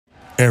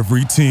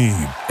Every team,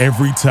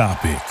 every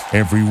topic,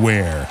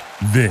 everywhere.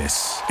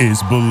 This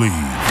is Believe.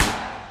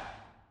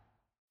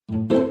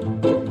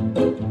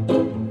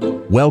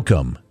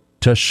 Welcome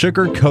to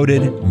Sugar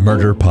Coated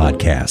Murder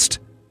Podcast,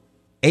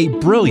 a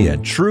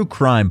brilliant true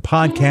crime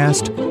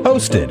podcast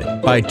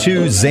hosted by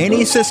two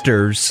zany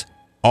sisters,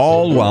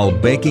 all while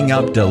baking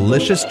up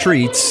delicious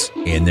treats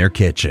in their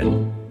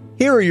kitchen.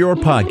 Here are your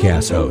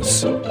podcast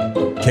hosts,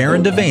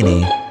 Karen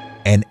Devaney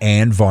and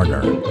Ann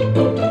Varner.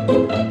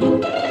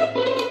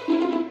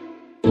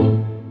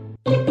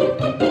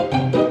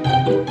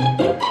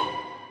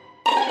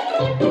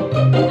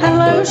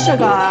 Hello,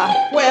 Sugar.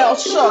 Well,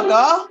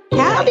 Sugar,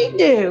 Howdy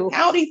do.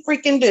 howdy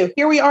freaking do.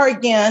 Here we are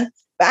again,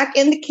 back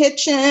in the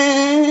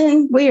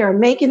kitchen. We are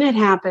making it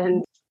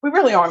happen. We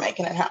really are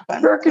making it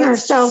happen. Working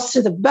ourselves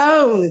to the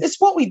bone. It's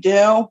what we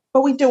do,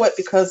 but we do it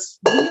because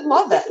we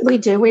love it. We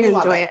do. We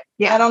love enjoy it.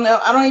 Yeah, I don't know.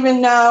 I don't even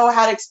know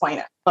how to explain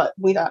it, but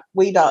we do.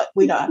 We do.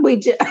 we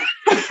do.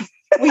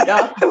 We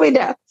do. we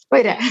do.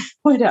 We do.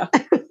 We do.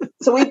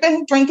 So we've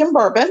been drinking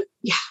bourbon.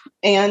 Yeah.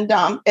 And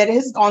it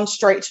has gone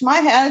straight to my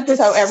head.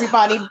 So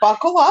everybody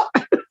buckle up.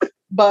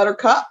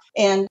 Buttercup.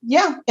 And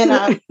yeah.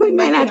 And we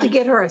might have to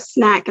get her a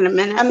snack in a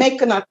minute. I'm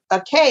making a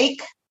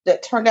cake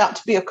that turned out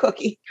to be a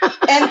cookie.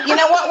 And you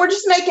know what? We're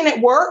just making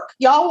it work.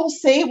 Y'all will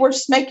see. We're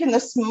just making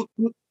this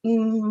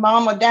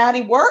mama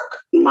daddy work.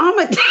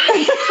 Mama.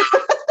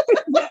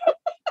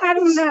 I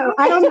don't know.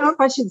 I don't know if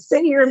I should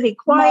sit here and be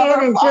quiet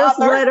Mother, and just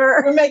father. let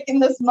her. We're making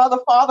this mother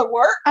father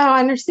work. Oh, I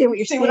understand what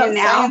you're See saying what I'm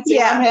now. saying? See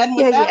where I'm heading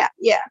with Yeah. that?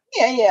 Yeah.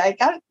 Yeah.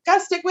 Got to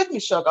stick with me,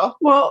 Sugar.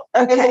 Well,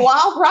 It's a okay.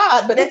 wild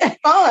ride, but it's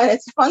fun.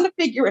 It's fun to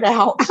figure it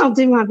out. I'll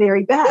do my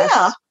very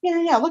best.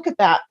 Yeah. Look at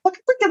that.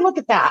 Look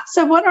at that.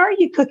 So, what are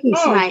you cooking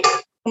tonight?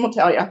 I'm gonna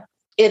tell you.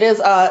 It is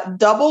a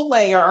double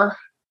layer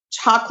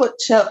chocolate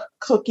chip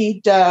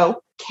cookie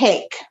dough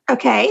cake.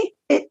 Okay.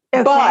 Okay.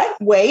 But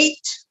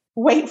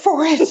wait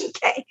for it.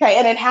 Okay.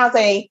 And it has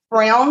a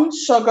brown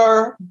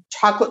sugar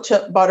chocolate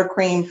chip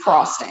buttercream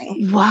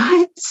frosting.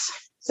 What?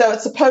 So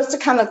it's supposed to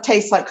kind of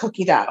taste like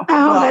cookie dough.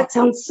 Oh, Well, that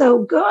sounds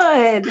so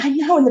good. I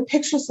know, and the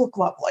pictures look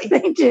lovely.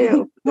 They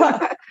do.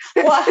 What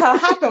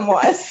happened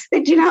was,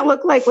 They do not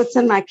look like what's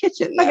in my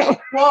kitchen, though. okay,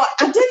 well,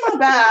 I did my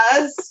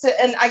best,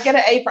 and I get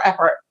an A for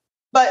effort.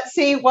 But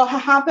see, what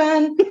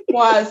happened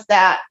was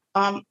that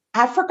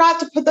I forgot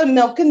to put the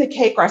milk in the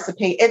cake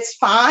recipe. It's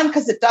fine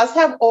because it does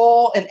have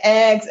oil and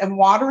eggs and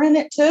water in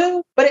it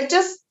too. But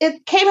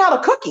it came out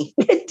a cookie.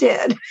 It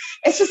did.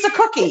 It's just a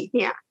cookie.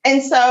 Yeah.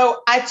 And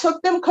so I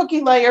took them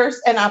cookie layers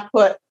and I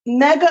put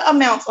mega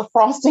amounts of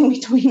frosting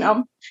between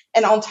them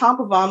and on top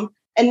of them.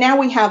 And now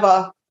we have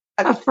a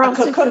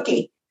frosted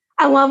cookie.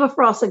 I love a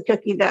frosted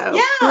cookie, though.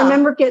 Yeah. I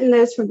remember getting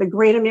those from the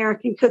Great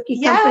American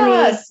Cookie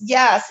Company.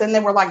 Yes. And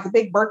they were like the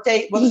big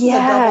birthday. Well, this is a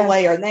Yes. double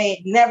layer. And they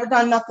ain't never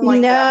done nothing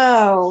like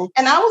that. No.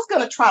 And I was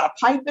going to try to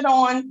pipe it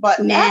on, but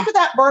Nah. after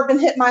that bourbon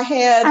hit my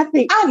head,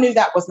 I knew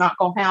that was not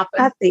going to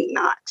happen. I think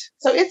not.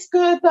 So it's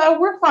good, though.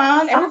 We're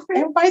fine.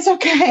 Everybody's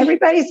okay.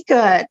 Everybody's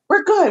good.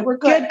 We're good.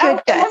 Good.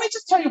 Let me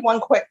just tell you one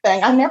quick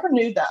thing. I never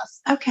knew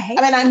this. Okay.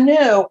 I mean,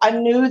 I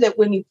knew that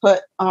when you put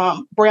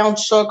brown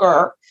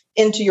sugar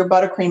into your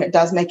buttercream, it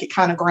does make it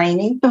kind of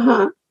grainy.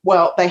 Uh-huh.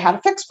 Well, they had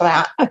a fix for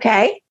that.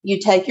 Okay. You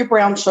take your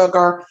brown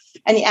sugar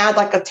and you add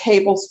like a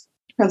tablespoon,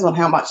 depends on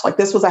how much. Like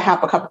this was a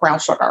half a cup of brown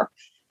sugar.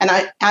 And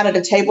I added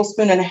a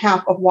tablespoon and a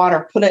half of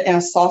water, put it in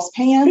a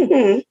saucepan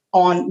Mm-hmm.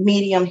 on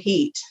medium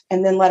heat,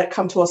 and then let it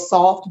come to a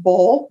soft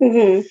boil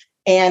Mm-hmm.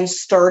 and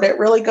stirred it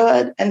really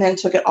good. And then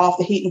took it off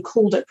the heat and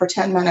cooled it for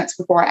 10 minutes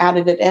before I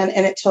added it in.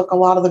 And it took a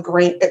lot of the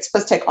grain. It's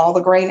supposed to take all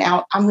the grain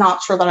out. I'm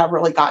not sure that I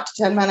really got to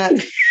 10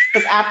 minutes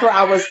because after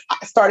I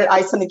started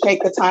icing the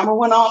cake, the timer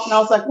went off and I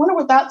was like, wonder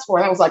what that's for.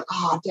 And I was like,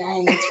 oh,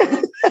 dang,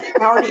 I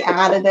already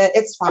added it.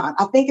 It's fine.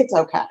 I think it's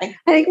okay. I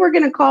think we're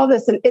going to call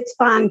this an It's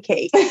Fine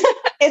cake.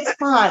 It's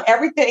fine.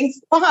 Everything's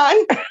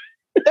fine.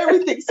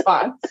 Everything's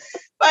fine.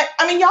 But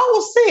I mean, y'all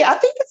will see. I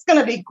think it's going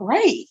to be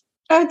great.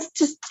 Oh,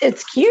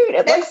 it's cute.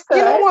 It looks good.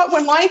 You know what?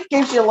 When life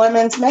gives you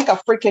lemons, make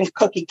a freaking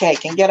cookie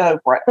cake and get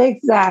over it.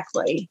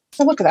 Exactly.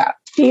 So look at that.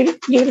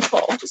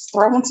 Beautiful. Just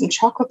throwing some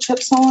chocolate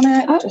chips on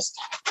it. Oh.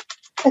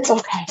 It's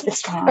okay.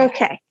 It's fine.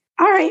 Okay.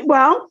 All right.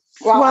 Well,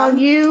 While while I'm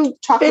you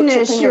chocolate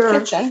finish chip in your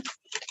kitchen.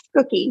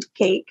 cookie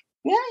cake,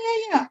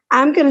 Yeah.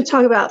 I'm going to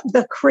talk about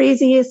the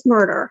craziest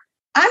murder.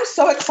 I'm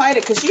so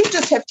excited because you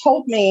just have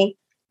told me,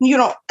 you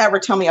don't ever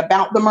tell me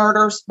about the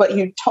murders, but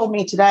you told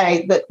me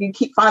today that you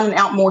keep finding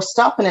out more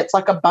stuff and it's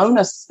like a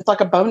bonus. It's like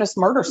a bonus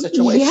murder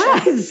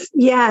situation.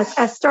 Yes.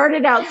 I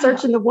started out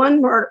searching the one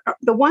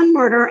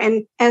murder.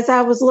 And as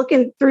I was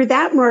looking through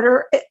that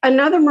murder,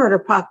 another murder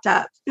popped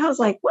up. And I was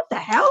like, what the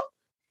hell?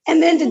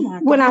 And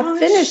then when I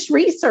finished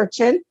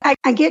researching,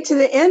 I get to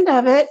the end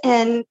of it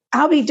and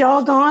I'll be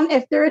doggone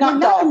if there is Not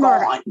another doggone.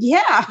 murder.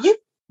 Yeah. You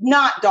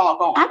not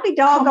doggone. I'd be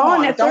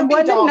doggone if there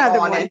wasn't another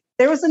one.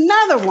 There was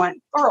another one.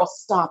 Girl,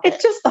 stop it.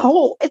 It's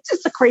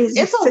just a crazy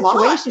It's a situation.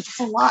 lot. It's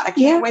a lot. I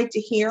can't wait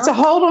to hear. So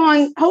hold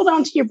on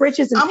to your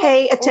britches and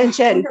pay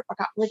attention. I wonder if I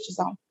got britches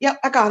on. Yep,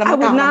 I got them. I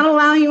would not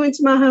allow you into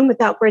my home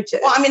without britches.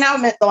 Well, I mean, I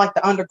meant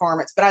the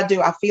undergarments, but I do.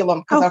 I feel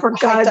them because I've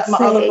hiked up my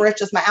other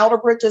britches, my outer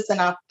britches,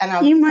 and I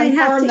you might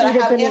have to that I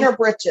have inner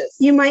britches.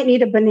 You might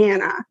need a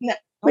banana. No.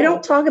 We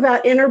don't talk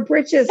about inner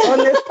britches on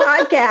this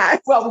podcast.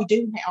 Well, we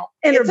do now.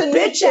 Inner it's a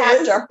britches. new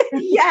chapter.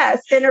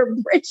 Yes, inner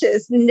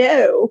britches.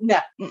 No.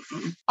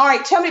 Mm-mm. All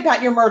right, tell me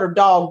about your murder,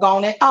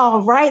 doggone it.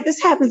 All right,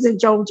 this happens in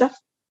Georgia.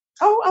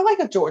 Oh, I like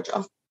a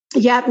Georgia.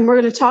 Yeah, and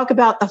we're going to talk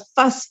about the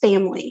Fuss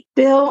family.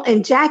 Bill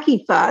and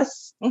Jackie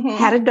Fuss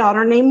had a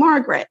daughter named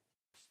Margaret,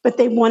 but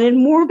they wanted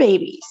more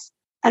babies.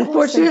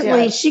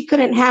 Unfortunately, she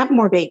couldn't have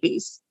more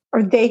babies,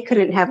 or they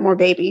couldn't have more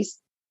babies.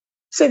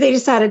 So they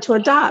decided to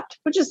adopt,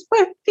 which is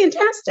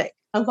fantastic.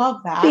 I love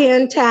that.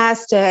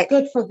 Fantastic.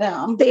 Good for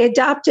them. They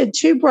adopted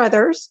 2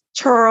 brothers,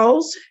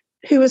 Charles,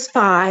 who was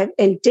 5,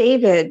 and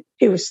David,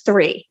 who was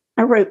 3.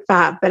 I wrote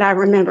 5, but I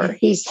remember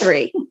he's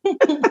 3.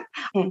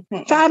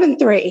 5 and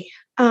 3.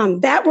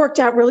 That worked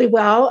out really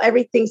well.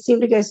 Everything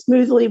seemed to go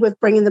smoothly with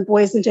bringing the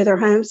boys into their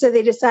home. So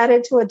they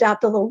decided to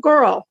adopt a little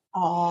girl.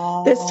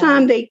 Oh. This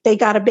time they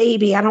got a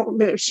baby. I don't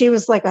remember. She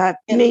was like a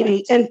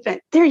maybe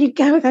infant. There you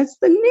go. That's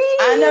the name.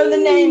 I know the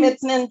name.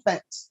 It's an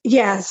infant.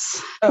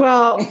 Yes. Okay.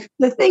 Well,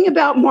 the thing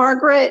about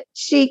Margaret,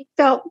 she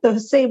felt the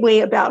same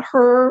way about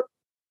her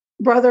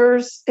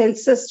brothers and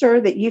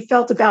sister that you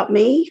felt about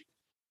me.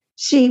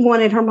 She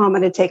wanted her mama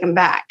to take them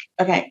back.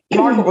 Okay.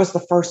 Margaret was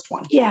the first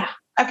one. Yeah.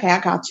 Okay, I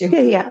got you.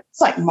 Yeah.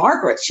 It's like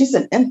Margaret. She's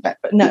an infant,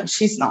 but no,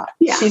 she's not.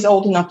 Yeah. She's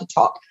old enough to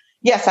talk.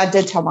 Yes, I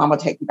did tell Mama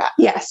to take me back.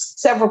 Yes.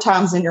 Several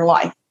times in your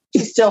life.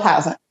 She still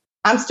hasn't.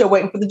 I'm still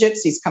waiting for the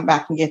gypsies to come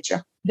back and get you.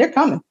 They're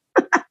coming.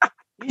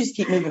 You just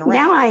keep moving around.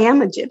 Now I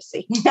am a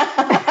gypsy.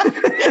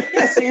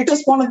 Yeah, so you're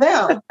just one of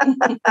them.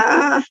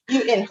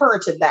 You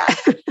inherited that.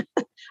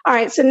 All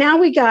right. So now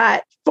we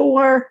got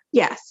 4.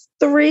 Yes.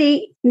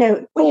 3.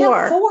 No, 4. We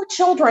have 4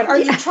 children. Are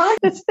you trying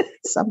to?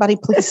 Somebody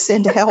please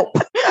send help.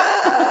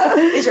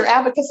 Is your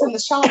abacus in the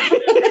shop?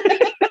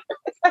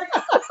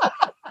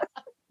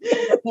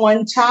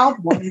 One child,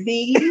 one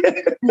bee. It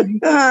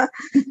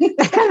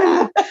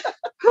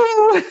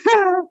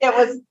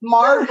was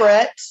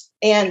Margaret,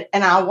 and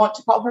I want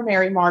to call her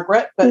Mary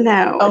Margaret, but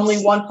no,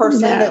 only one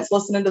person that's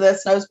listening to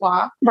this knows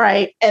why.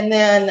 Right. And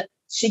then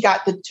she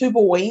got the 2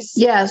 boys.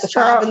 Yes, the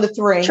 5 and the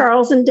 3.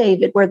 Charles and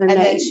David were the names.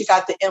 And then she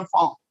got the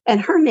infant. And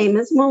her name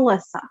is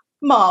Melissa.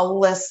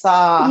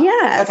 Melissa.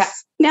 Yes. Okay.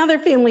 Now their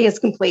family is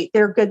complete.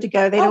 They're good to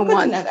go. They don't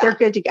want. They're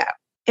good to go.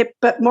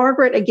 But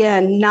Margaret,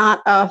 again,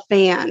 not a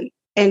fan.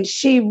 And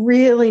she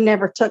really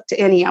never took to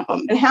any of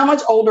them. And how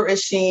much older is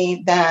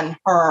she than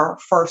her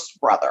first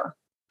brother?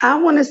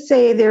 I want to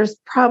say there's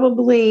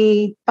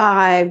probably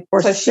 5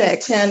 or 6. So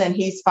she's 10 and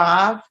he's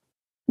 5?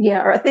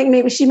 Yeah, or I think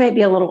maybe she may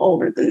be a little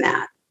older than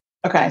that.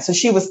 Okay, so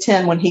she was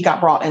 10 when he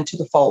got brought into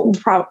the fold.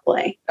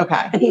 Probably.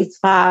 Okay. And he's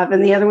 5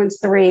 and the other one's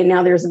 3 and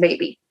now there's a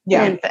baby.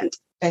 Yeah. An infant.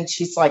 And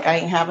she's like, I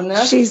ain't having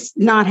this. She's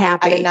not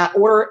happy. I did not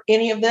order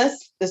any of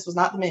this. This was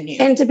not the menu.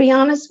 And to be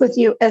honest with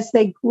you, as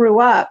they grew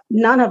up,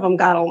 none of them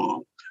got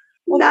along.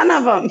 Well, none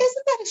of them.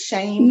 Isn't that a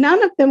shame?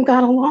 None of them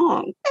got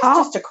along. That's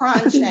just a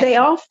crying shame. They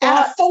all fought.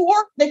 Out of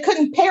 4, they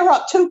couldn't pair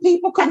up. 2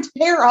 people couldn't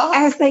pair up.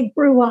 As they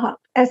grew up,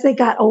 as they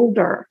got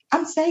older.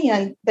 I'm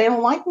saying they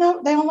don't like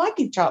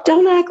each other.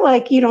 Don't act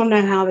like you don't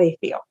know how they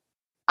feel.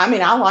 I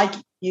mean, I like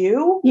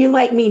you. You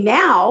like me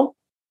now.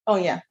 Oh,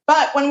 yeah.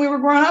 But when we were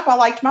growing up, I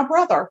liked my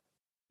brother.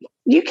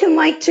 You can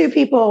like 2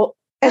 people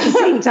at the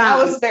same time.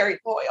 I was very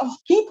loyal.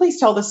 Can you please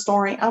tell this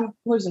story? I'm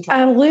losing track.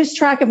 I lose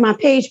track of my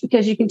page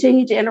because you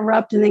continue to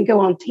interrupt and then go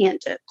on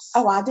tangents.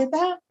 Oh, I did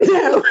that?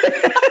 No. I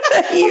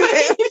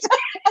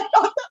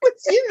thought that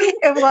was you.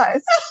 It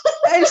was.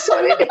 I just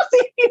wanted to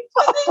see you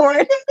fall for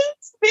it.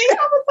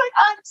 I was like,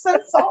 I'm so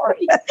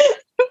sorry.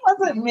 It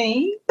wasn't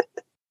me.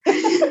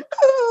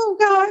 Oh,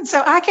 God.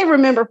 So I can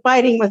remember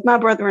fighting with my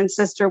brother and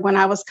sister when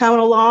I was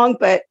coming along,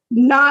 but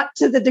not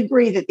to the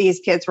degree that these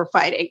kids were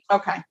fighting.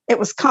 Okay. It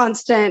was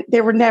constant.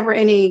 There were never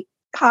any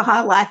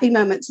ha-ha laughy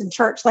moments in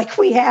church like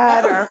we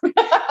had, or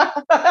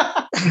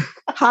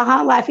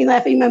ha-ha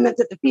laughy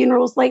moments at the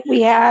funerals like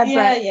we had.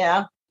 Yeah, but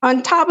yeah.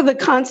 on top of the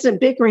constant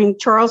bickering,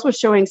 Charles was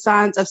showing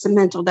signs of some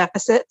mental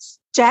deficits.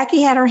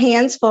 Jackie had her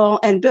hands full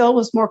and Bill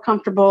was more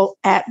comfortable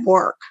at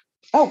work.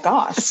 Oh,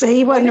 gosh. So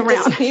he wasn't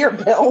around. Here,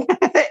 Bill.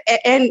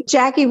 And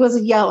Jackie was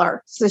a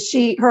yeller. So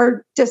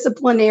her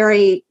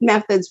disciplinary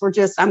methods were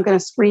just, I'm going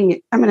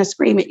to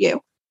scream at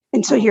you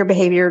until your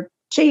behavior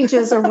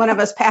changes or one of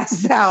us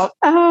passes out.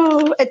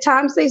 Oh, at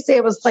times they say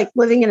it was like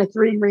living in a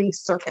 3-ring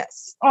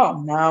circus.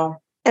 Oh, no.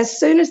 As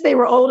soon as they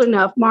were old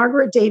enough,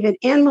 Margaret, David,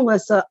 and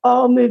Melissa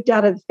all moved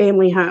out of the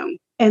family home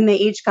and they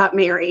each got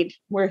married.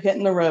 We're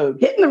hitting the road.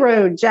 Hitting the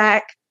road,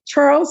 Jack.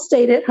 Charles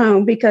stayed at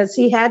home because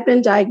he had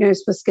been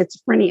diagnosed with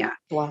schizophrenia.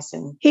 Bless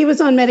him. He was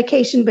on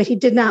medication, but he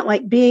did not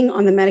like being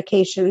on the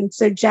medication.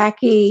 So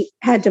Jackie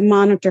had to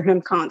monitor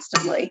him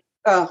constantly.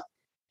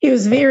 He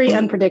was very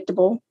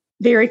unpredictable,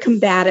 very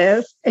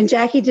combative, and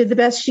Jackie did the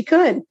best she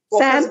could. Well,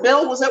 because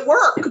Bill was at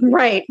work.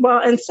 Right. Well,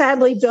 and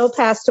sadly, Bill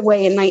passed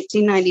away in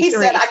 1993. He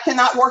said, I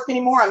cannot work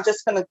anymore. I'm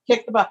just going to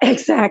kick the bucket.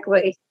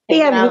 Exactly. He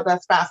had out of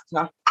that fast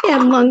enough. He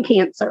had lung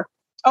cancer.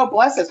 Oh,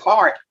 bless his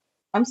heart.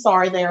 I'm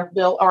sorry there,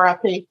 Bill.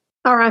 R.I.P.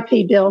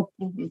 R.I.P. Bill.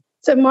 Mm-hmm.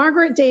 So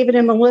Margaret, David,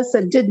 and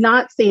Melissa did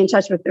not stay in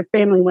touch with their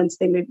family once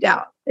they moved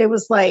out. It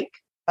was like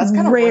that's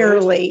kind of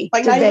rarely.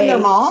 Like not even their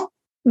mom?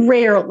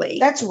 Rarely.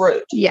 That's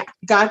rude. Yeah.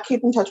 You got to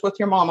keep in touch with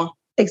your mama.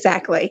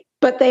 Exactly.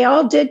 But they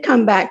all did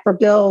come back for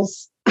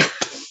Bill's.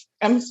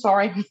 I'm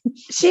sorry.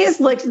 She has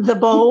licked the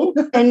bowl,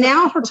 and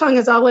now her tongue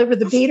is all over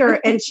the beater,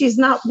 and she's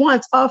not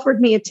once offered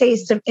me a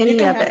taste of any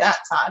of it. That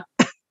side.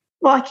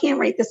 Well, I can't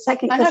right this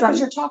second because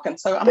you're talking.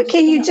 But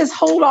can you just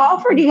hold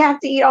off, or do you have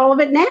to eat all of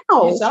it now?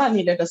 You said I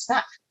needed a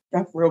snack.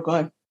 That's real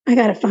good. I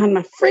got to find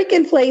my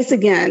freaking place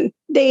again.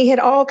 They had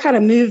all kind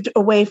of moved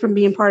away from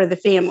being part of the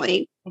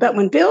family. But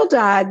when Bill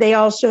died, they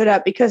all showed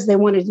up because they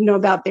wanted to know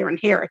about their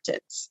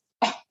inheritance.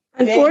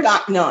 They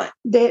got none.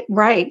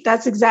 Right.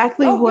 That's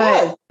exactly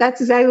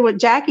what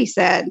Jackie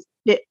said.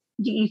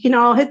 You can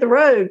all hit the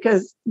road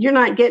because you're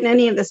not getting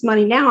any of this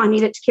money now. I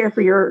need it to care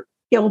for your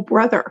ill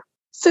brother.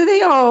 So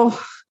they all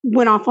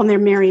went off on their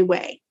merry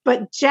way.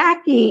 But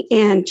Jackie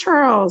and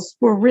Charles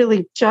were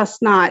really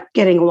just not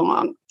getting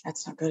along.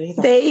 That's not good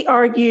either. They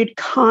argued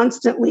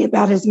constantly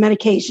about his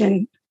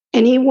medication,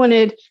 and he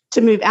wanted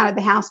to move out of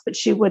the house, but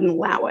she wouldn't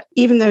allow it,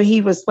 even though he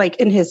was like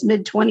in his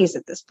mid-20s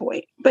at this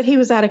point. But he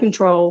was out of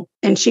control,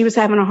 and she was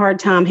having a hard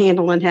time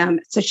handling him.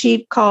 So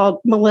she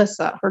called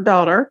Melissa, her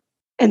daughter,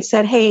 and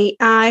said, hey,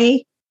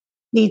 I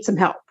need some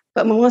help.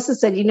 But Melissa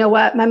said, you know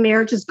what? My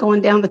marriage is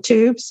going down the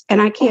tubes,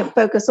 and I can't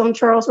focus on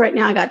Charles right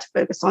now. I got to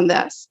focus on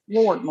this.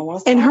 Lord,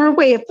 Melissa. And her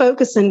way of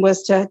focusing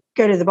was to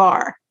go to the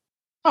bar.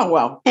 Oh,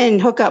 well.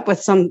 And hook up with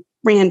some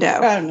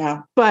rando. Oh,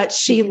 no. But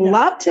she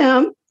loved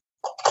him.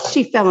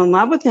 She fell in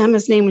love with him.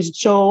 His name was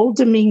Joel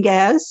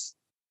Dominguez.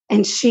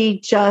 And she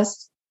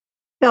just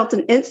felt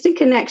an instant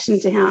connection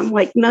to him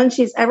like none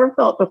she's ever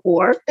felt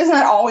before. Isn't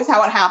that always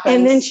how it happens?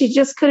 And then she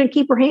just couldn't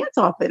keep her hands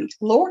off him.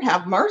 Lord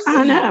have mercy.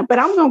 I know, but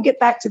I'm going to get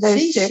back to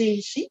those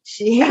two.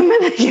 I'm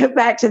going to get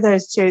back to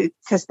those two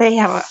because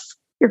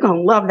you're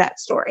going to love that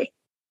story.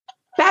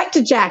 Back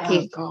to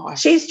Jackie. Oh, gosh.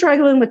 She's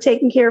struggling with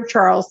taking care of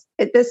Charles.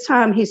 At this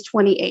time, he's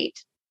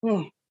 28.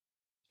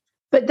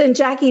 But then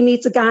Jackie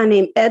meets a guy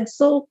named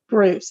Edsel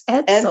Bruce.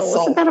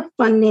 Edsel. Isn't that a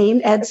fun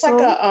name? Edsel. It's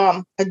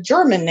like a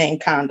German name,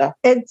 kind of.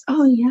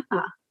 Oh, yeah.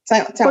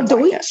 Sounds or like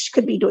Deutsch.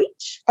 Could be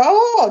Deutsch.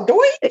 Oh,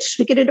 Deutsch.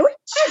 Speaking of Deutsch.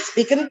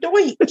 Speaking of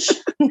Deutsch.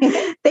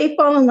 They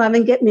fall in love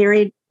and get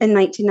married in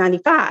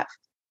 1995.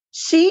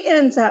 She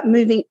ends up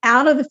moving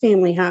out of the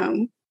family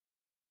home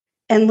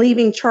and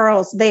leaving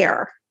Charles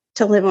there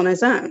to live on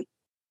his own.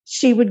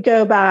 She would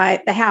go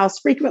by the house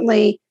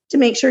frequently to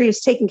make sure he was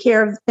taking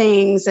care of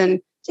things and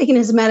taking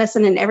his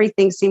medicine, and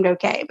everything seemed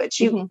okay, but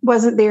she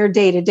wasn't there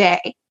day to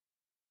day.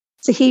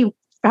 So he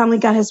finally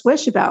got his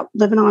wish about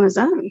living on his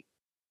own.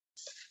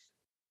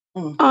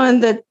 On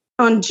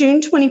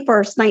June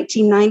 21st,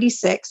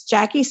 1996,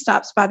 Jackie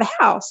stops by the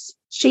house.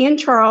 She and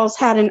Charles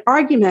had an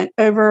argument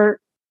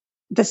over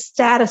the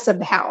status of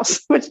the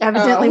house, which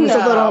evidently was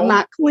a little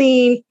not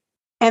clean.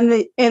 And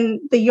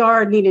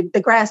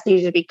the grass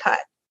needed to be cut.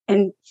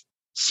 And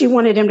she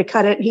wanted him to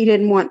cut it. He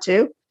didn't want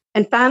to.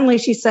 And finally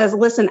she says,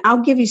 listen,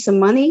 I'll give you some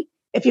money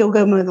if you'll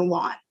go mow the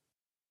lawn.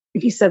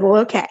 And he said,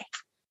 well, okay.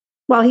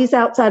 While he's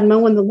outside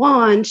mowing the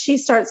lawn, she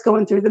starts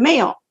going through the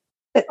mail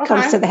that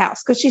comes to the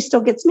house because she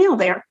still gets mail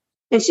there.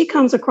 And she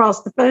comes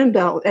across the phone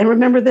bill. And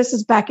remember, this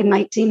is back in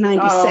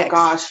 1996. Oh,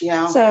 gosh,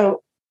 yeah.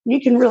 So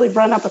you can really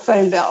run up a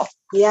phone bill.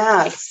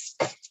 Yes.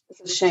 It's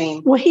a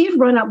shame. Well, he had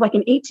run up like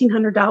an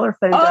 $1,800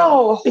 phone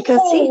bill because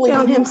he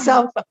found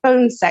himself a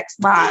phone sex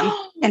line,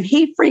 and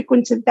he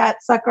frequented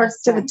that sucker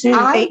to the tune of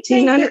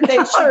 $1,800. They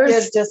should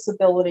give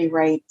disability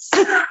rates.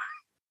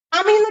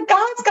 I mean, the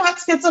guy's got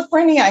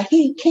schizophrenia.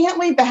 He can't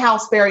leave the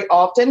house very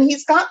often.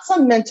 He's got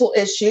some mental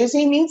issues.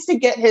 He needs to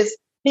get his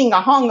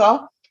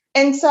hinga-honga.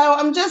 And so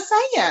I'm just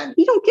saying.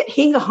 You don't get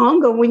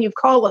hinga-honga when you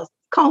call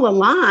a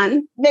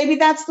line. Maybe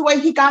that's the way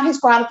he got his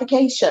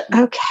gratification.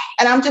 Okay.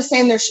 And I'm just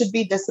saying there should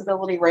be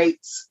disability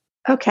rates.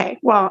 Okay.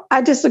 Well,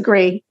 I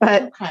disagree,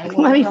 but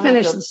let me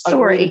finish the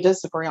story.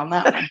 Disagree on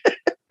that one.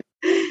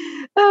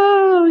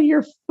 Oh,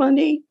 you're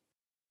funny.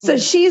 So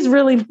she's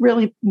really,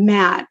 really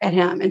mad at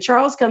him. And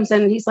Charles comes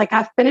in and he's like,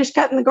 I finished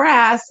cutting the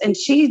grass. And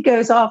she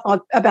goes off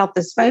about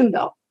this phone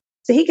bill.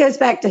 So he goes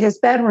back to his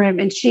bedroom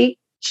and she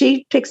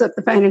picks up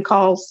the phone and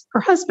calls her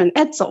husband,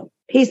 Edsel.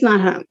 He's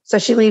not home. So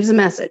she leaves a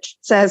message,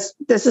 says,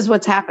 this is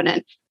what's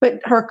happening.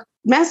 But her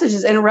message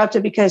is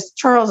interrupted because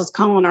Charles is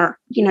calling her,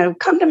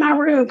 come to my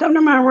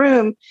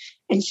room.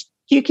 And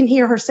you can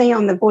hear her say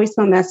on the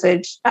voicemail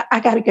message, I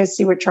got to go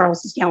see what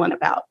Charles is yelling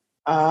about.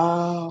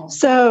 Oh.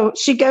 So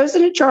she goes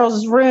into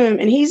Charles's room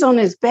and he's on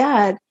his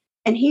bed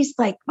and he's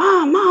like,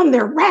 Mom,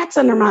 there are rats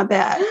under my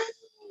bed.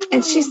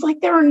 And she's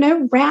like, there are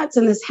no rats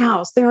in this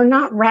house. There are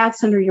not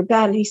rats under your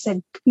bed. And he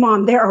said,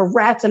 Mom, there are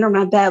rats under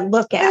my bed.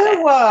 Look at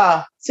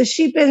it. So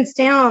she bends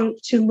down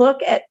to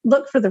look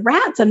for the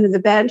rats under the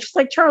bed. And she's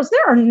like, Charles,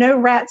 there are no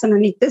rats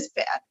underneath this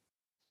bed.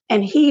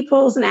 And he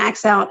pulls an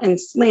axe out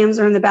and slams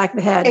her in the back of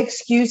the head.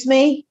 Excuse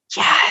me?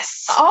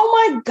 Yes.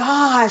 Oh my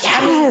gosh.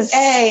 Yes. I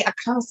mean, A, I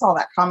kind of saw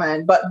that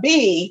coming, but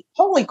B,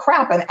 holy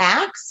crap, an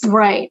axe?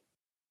 Right.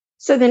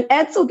 So then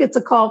Edsel gets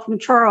a call from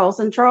Charles,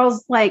 and Charles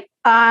is like,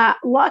 I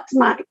locked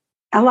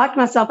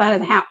myself out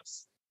of the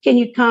house. Can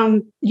you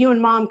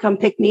and Mom come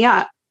pick me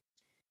up?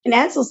 And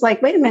Edsel's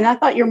like, wait a minute, I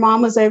thought your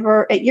mom was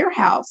over at your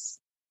house.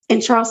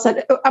 And Charles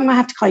said, I'm gonna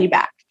have to call you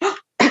back.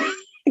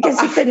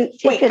 Because he couldn't.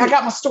 I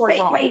got my story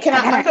wrong. Let me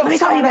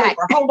call you back.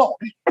 Hold on.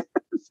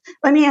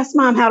 Let me ask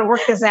Mom how to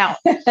work this out.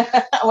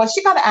 Well,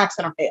 she got an axe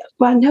in her head.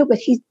 Well, no, but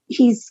he's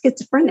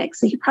schizophrenic,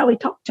 so he probably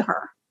talked to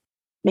her.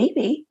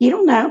 Maybe. You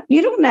don't know.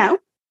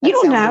 That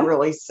sounds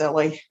really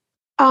silly.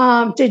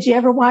 Did you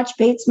ever watch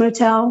Bates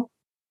Motel?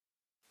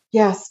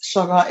 Yes,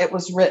 Sugar. It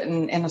was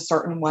written in a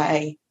certain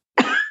way.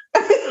 I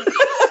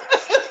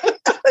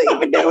don't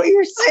even know what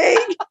you're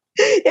saying.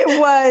 It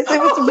was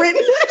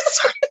written.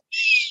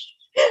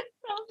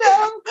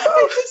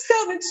 It just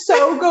sounded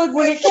so good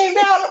when it came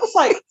out. It was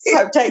like,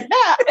 so take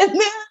that. And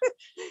then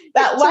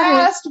that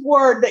last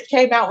word that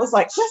came out was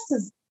like,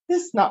 this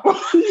is not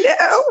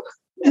right.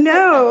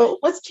 No.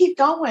 Let's keep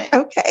going.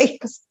 Okay.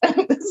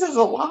 This is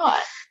a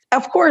lot.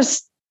 Of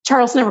course,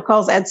 Charles never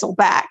calls Edsel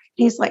back.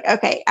 He's like,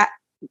 okay,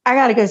 I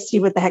got to go see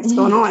what the heck's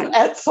going on.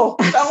 Edsel.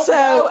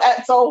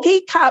 Edsel.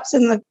 He cops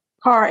in the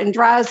car and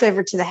drives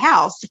over to the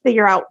house to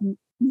figure out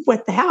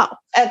what the hell.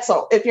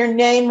 Edsel, if your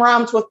name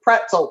rhymes with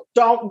pretzel,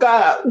 don't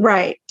go.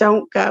 Right,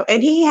 don't go.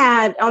 And he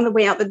had, on the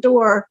way out the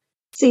door,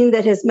 seen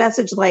that his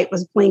message light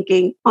was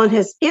blinking on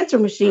his answer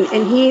machine,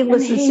 and he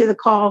listens to the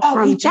call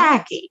from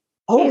Jackie.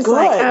 Oh, he's good.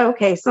 like,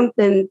 okay,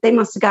 something, they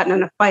must have gotten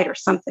in a fight or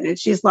something, and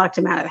she's locked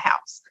him out of the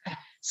house.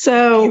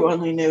 So you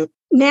only knew.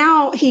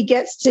 Now he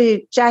gets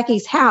to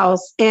Jackie's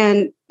house,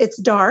 and it's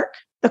dark.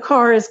 The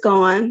car is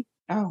gone.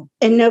 Oh.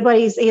 And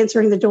nobody's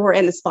answering the door,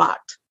 and it's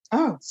locked.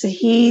 Oh. So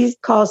he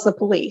calls the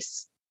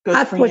police,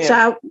 which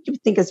I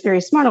think is very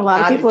smart. A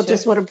lot of people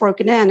just would have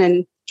broken in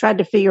and tried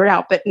to figure it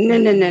out. But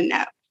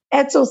no.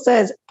 Edsel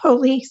says,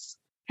 police.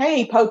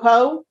 Hey,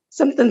 Popo.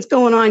 Something's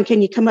going on.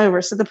 Can you come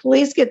over? So the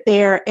police get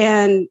there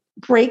and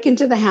break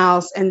into the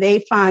house, and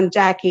they find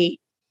Jackie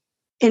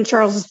in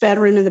Charles's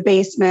bedroom in the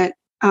basement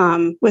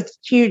with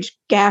huge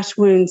gash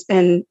wounds,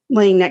 and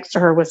laying next to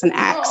her was an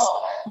axe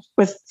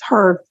with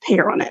her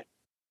hair on it.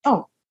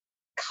 Oh,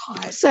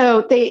 God.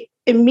 So they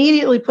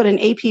immediately put an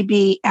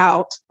APB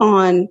out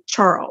on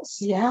Charles.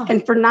 Yeah.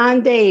 And for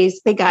 9 days,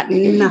 they got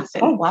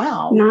nothing. Oh,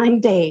 wow. 9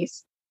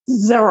 days.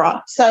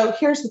 Zero. So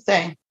here's the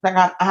thing.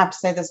 I have to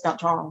say this about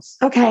Charles.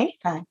 Okay.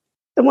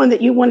 The one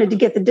that you wanted to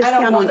get the discount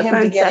on. I don't want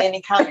him to get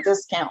any kind of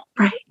discount.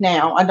 Right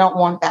now. I don't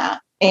want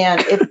that.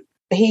 And if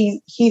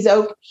he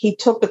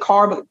took the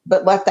car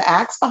but left the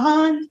axe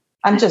behind,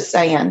 I'm just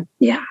saying.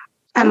 Yeah.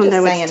 I don't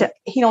know what to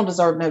he don't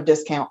deserve no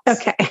discount.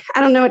 Okay. I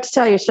don't know what to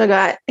tell you,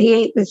 Sugar. He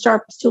ain't the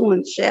sharpest tool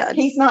in the shed.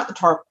 He's not the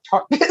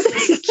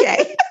sharpest.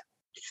 Okay.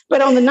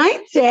 But on the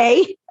 9th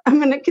day, I'm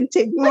going to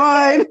continue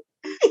on.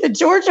 The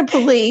Georgia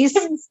police.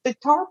 The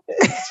tarpist.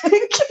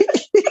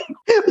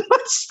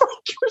 Much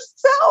like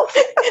yourself.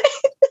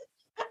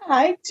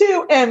 I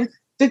too am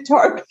the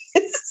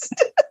tarpist.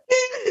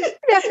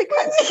 You have to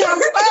cut so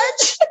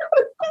much.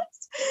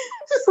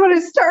 Just want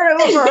to start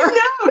over.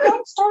 No,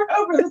 don't start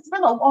over. It's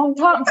been a long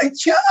time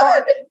since you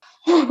started.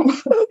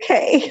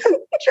 Okay.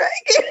 Try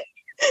again.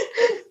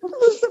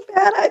 This is a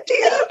bad idea. Do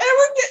you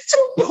ever get to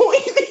a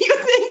point that you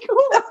think,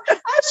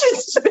 I should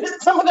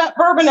spit some of that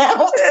bourbon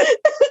out?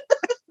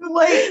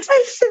 Like,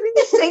 I shouldn't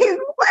be singing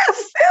the last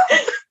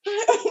sip.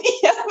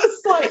 Yeah, it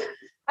was like,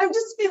 I'm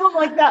just feeling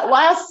like that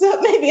last sip.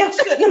 Maybe I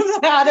shouldn't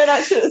have had it.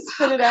 I should have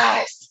spit it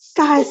out.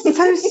 Guys,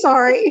 so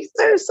sorry.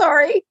 So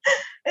sorry.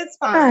 It's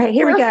fine. All right,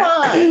 here we go.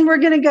 Fine. We're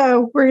going to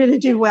go. We're going to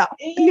do well.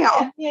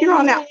 Here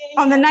on out.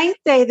 On the 9th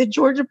day, the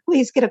Georgia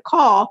police get a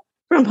call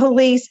from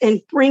police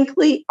in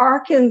Brinkley,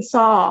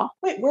 Arkansas.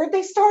 Wait, where'd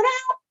they start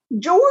out?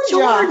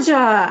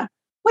 Georgia.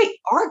 Wait,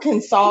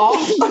 Arkansas?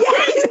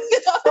 Yes.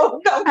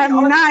 No, I'm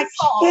Arkansas. not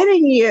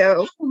kidding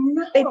you.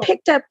 No. They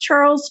picked up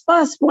Charles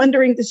Fuss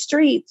wandering the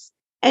streets,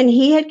 and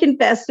he had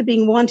confessed to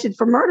being wanted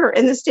for murder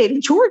in the state of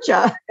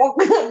Georgia. Well,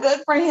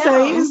 good for him.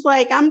 So he was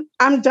like,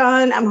 I'm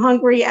done. I'm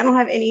hungry. I don't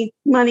have any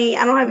money.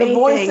 I don't have anything. The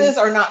voices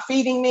are not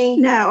feeding me.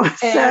 No.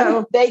 And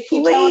so they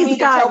keep telling me to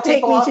tell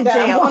people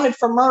that I'm wanted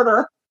for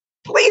murder.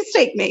 Please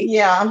take me.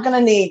 Yeah, I'm going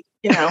to need,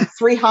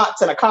 3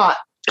 hots and a cot.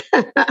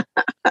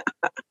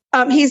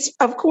 He's,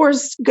 of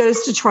course,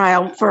 goes to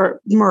trial for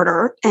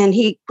murder, and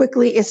he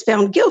quickly is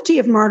found guilty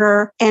of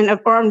murder and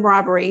of armed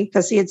robbery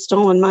because he had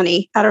stolen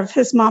money out of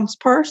his mom's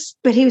purse.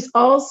 But he was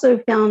also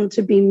found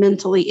to be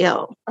mentally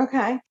ill.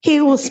 Okay. He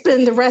will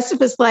spend the rest of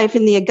his life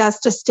in the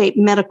Augusta State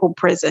Medical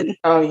Prison.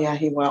 Oh, yeah,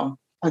 he will.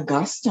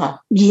 Augusta?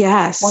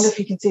 Yes. Wonder if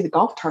you can see the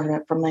golf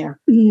tournament from there.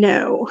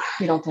 No.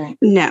 You don't think?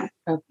 No.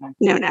 Okay.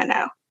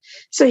 No.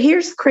 So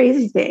here's the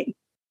crazy thing.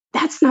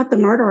 That's not the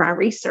murder I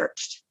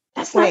researched.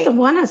 That's not the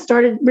one I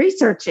started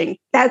researching.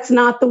 That's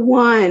not the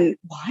one.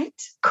 What?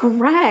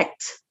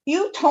 Correct.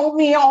 You told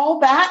me all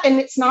that and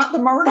it's not the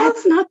murder?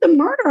 That's not the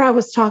murder I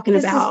was talking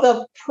about. This is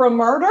the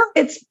pre-murder?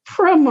 It's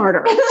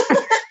pre-murder.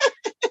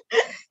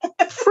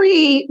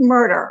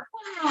 Pre-murder.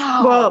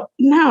 Wow. Well,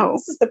 no.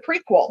 This is the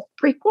prequel.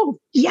 Prequel?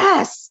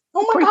 Yes.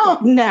 Oh my Prequel.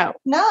 God. No.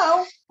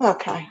 No.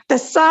 Okay. The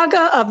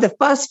saga of the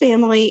Fuss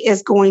family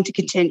is going to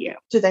continue.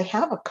 Do they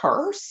have a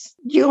curse?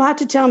 You'll have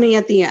to tell me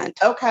at the end.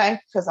 Okay,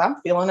 because I'm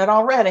feeling it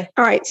already.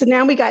 All right. So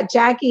now we got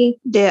Jackie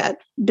dead,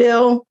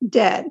 Bill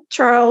dead,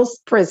 Charles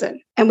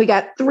prison, and we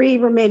got 3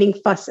 remaining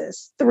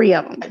Fusses. 3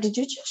 of them. Did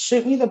you just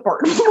shoot me the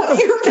bird with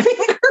your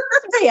finger?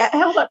 Yeah, I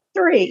held up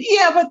 3.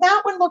 Yeah, but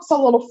that one looks a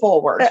little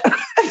forward.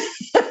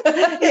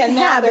 And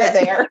now they're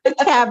there.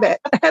 It's habit.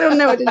 I don't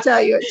know what to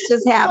tell you. It's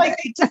just habit. Like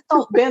they just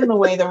don't bend the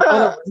way the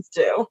other ones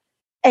do.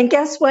 And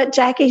guess what?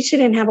 Jackie, she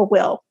didn't have a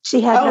will.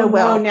 She had no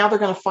will. No, now they're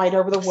going to fight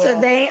over the will. So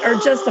they are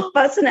just a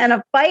fussing and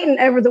a fighting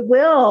over the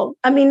will.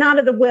 I mean, not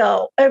of the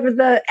will, over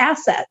the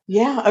asset.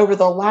 Yeah, over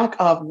the lack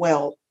of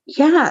will.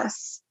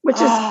 Yes,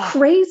 which is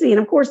crazy.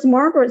 And of course,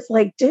 Margaret's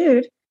like,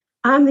 dude,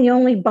 I'm the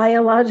only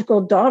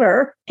biological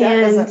daughter. That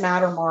doesn't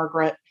matter,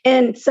 Margaret.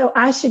 And so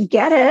I should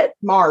get it.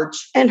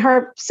 Marge. And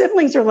her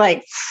siblings are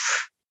like,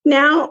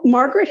 now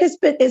Margaret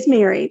is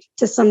married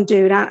to some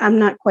dude. I'm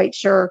not quite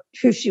sure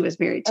who she was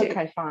married to.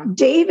 Okay, fine.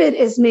 David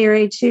is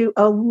married to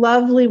a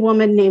lovely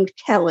woman named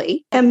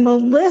Kelly. And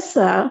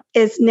Melissa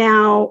is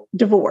now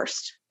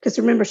divorced. Because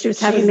remember, she was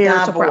having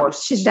marital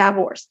problems. She's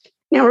divorced.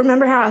 Now,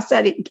 remember how I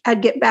said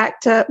I'd get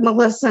back to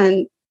Melissa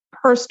and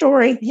her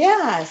story?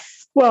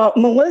 Yes. Well,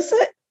 Melissa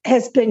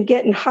has been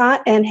getting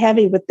hot and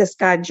heavy with this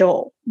guy,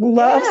 Joel.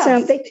 Loves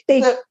him. It's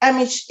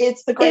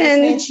the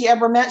greatest man she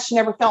ever met. She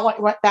never felt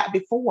like that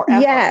before. Ever.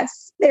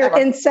 Yes. They're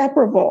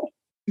inseparable.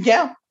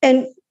 Yeah.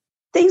 And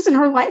things in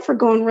her life are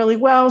going really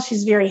well.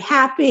 She's very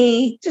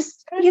happy,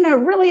 just,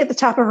 really at the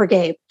top of her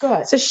game.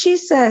 Good. So she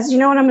says, you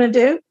know what I'm going to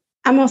do?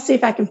 I'm going to see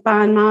if I can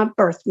find my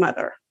birth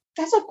mother.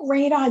 That's a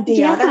great idea.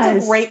 Yes.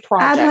 That's a great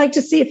project. I'd like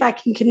to see if I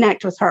can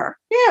connect with her.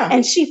 Yeah.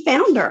 And she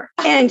found her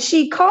and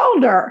she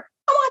called her.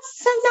 Oh, that's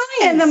so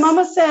nice. And the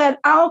mama said,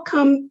 I'll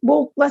come.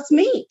 Well, let's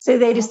meet. So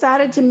they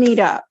decided to meet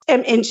up.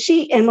 And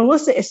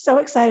Melissa is so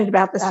excited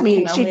about this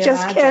meeting. She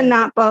just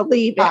cannot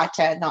believe it. I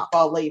cannot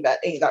believe it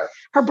either.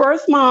 Her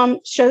birth mom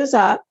shows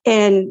up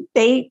and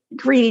they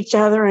greet each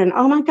other. And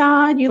oh my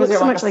God, you look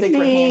so much like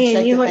me.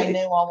 And you look, they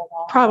knew all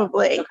along.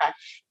 Probably. Okay.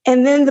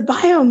 And then the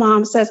bio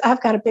mom says,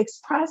 I've got a big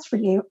surprise for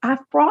you. I've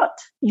brought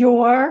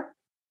your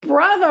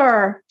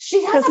brother.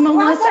 She has a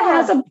Melissa brother.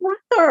 has a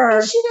brother.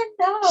 And she didn't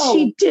know.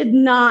 She did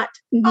not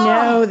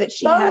know that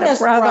she had a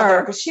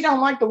brother. Because she don't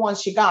like the one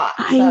she got.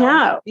 I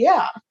know.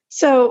 Yeah.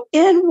 So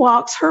in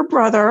walks her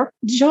brother,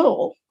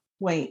 Joel.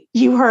 Wait.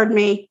 You heard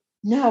me.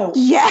 No.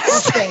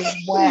 Yes.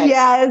 Way.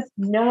 Yes.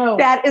 No.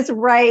 That is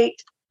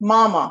right.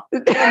 Mama.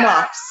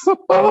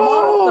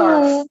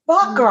 Oh,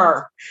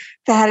 Motherfucker.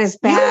 That is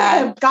bad.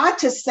 You have got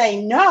to say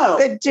no.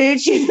 The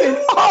dude she's been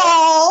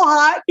all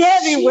hot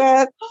heavy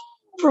with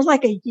for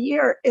like a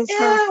year is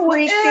her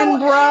freaking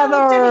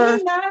brother. Did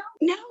he know?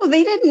 No,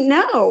 they didn't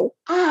know.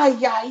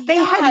 They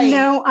had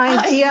no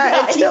idea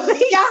until they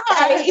sat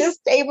at this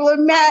table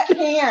and met.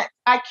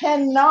 I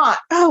cannot.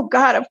 Oh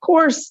God, of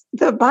course,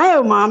 the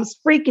bio mom's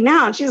freaking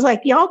out. She's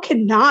like, y'all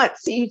cannot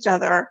see each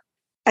other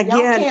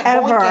again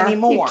ever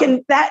anymore.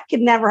 That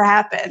could never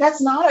happen.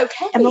 That's not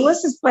okay. And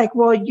Melissa's like,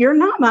 well, you're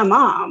not my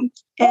mom.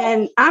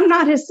 And I'm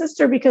not his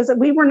sister because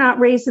we were not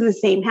raised in the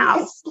same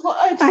house.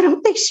 I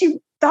don't think she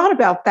thought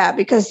about that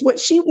because what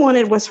she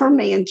wanted was her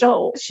man,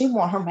 Joel. She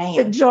want her man.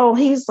 But Joel,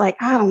 he's like,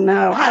 I don't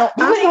know. I'm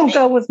going to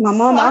go with my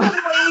mama.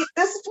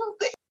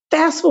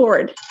 Fast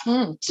forward,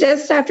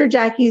 just after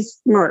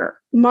Jackie's murder,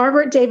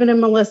 Margaret, David,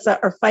 and Melissa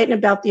are fighting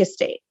about the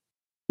estate.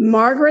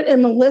 Margaret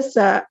and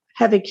Melissa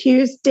have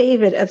accused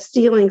David of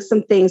stealing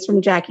some things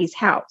from Jackie's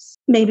house.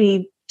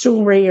 Maybe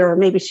jewelry or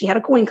maybe she had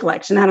a coin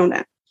collection. I don't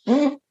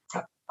know.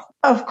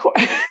 Of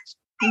course.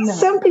 No.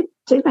 Some people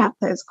do have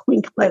those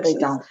coin collections. No,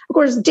 they don't. Of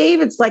course,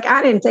 David's like,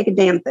 I didn't take a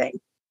damn thing.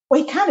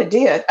 Well, he kind of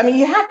did. I mean,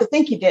 you have to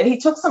think he did. He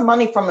took some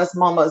money from his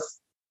mama's.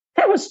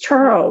 That was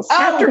Charles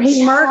after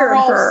he murdered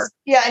her.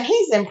 Yeah, and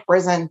he's in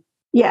prison.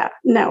 Yeah,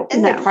 no.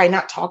 They're probably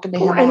not talking to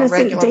him on a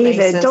regular David.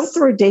 basis. Don't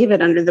throw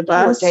David under the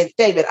bus.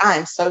 David, I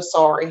am so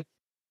sorry.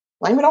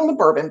 Blame it on the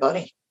bourbon,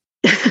 buddy.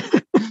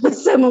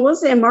 So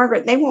Melissa and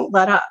Margaret, they won't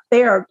let up.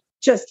 They are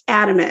just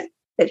adamant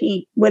that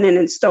he went in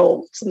and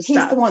stole some stuff.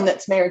 He's the one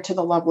that's married to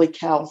the lovely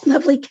Kel.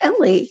 Lovely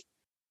Kelly.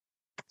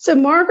 So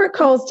Margaret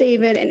calls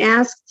David and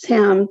asks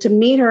him to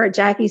meet her at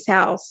Jackie's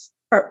house,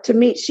 or to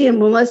meet she and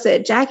Melissa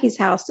at Jackie's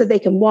house so they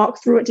can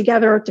walk through it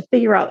together to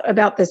figure out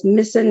about this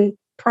missing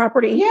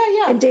property.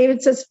 Yeah. And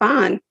David says,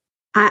 fine.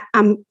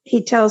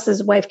 He tells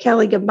his wife,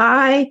 Kelly,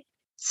 goodbye.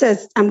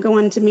 says, I'm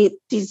going to meet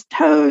these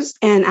hoes,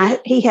 and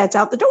he heads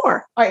out the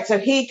door. All right, so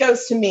he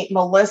goes to meet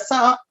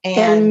Melissa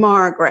and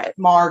Margaret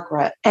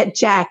at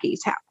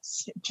Jackie's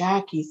house.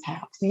 Jackie's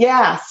house.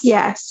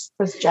 Yes.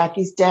 Because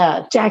Jackie's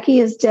dead. Jackie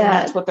is dead. And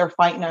that's what they're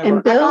fighting over.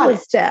 And Bill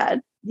is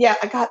dead. Yeah,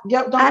 I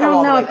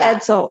don't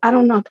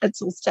know if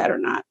Edsel's dead or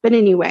not. But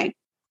anyway,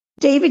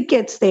 David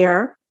gets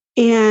there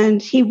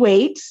and he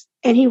waits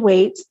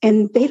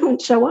and they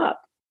don't show up.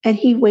 And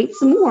he waits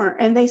some more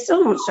and they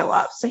still don't show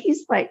up. So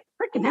he's like,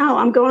 freaking hell,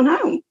 I'm going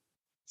home.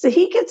 So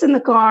he gets in the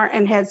car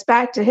and heads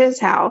back to his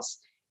house.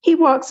 He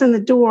walks in the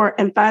door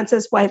and finds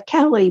his wife,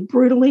 Kelly,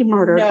 brutally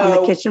murdered on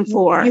the kitchen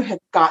floor. You have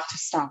got to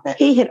stop it.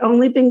 He had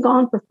only been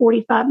gone for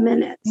 45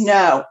 minutes.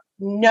 No,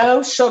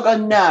 sugar,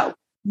 no.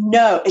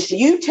 If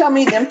you tell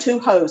me them two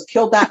hoes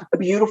killed that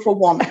beautiful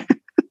woman,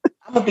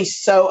 I'm going to be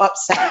so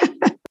upset.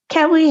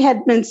 Kelly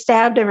had been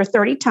stabbed over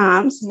 30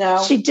 times.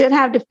 No. She did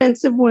have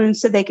defensive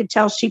wounds, so they could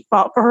tell she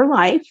fought for her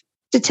life.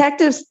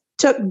 Detectives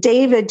took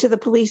David to the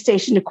police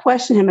station to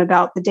question him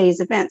about the day's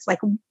events. Like,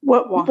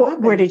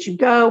 where did you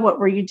go? What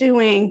were you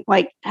doing?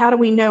 Like, how do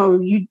we know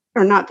you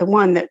are not the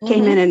one that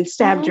came in and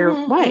stabbed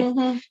your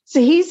wife? So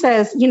he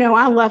says,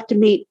 I left to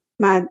meet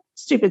my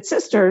stupid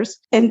sisters,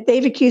 and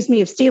they've accused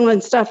me of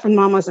stealing stuff from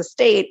Mama's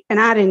estate, and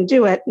I didn't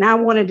do it. And I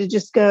wanted to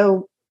just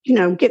go,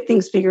 get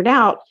things figured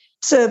out.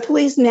 So the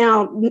police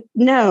now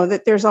know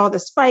that there's all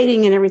this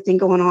fighting and everything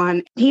going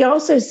on. He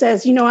also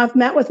says, I've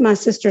met with my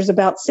sisters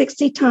about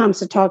 60 times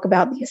to talk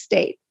about the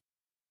estate.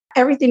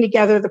 Everything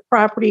together, the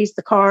properties,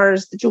 the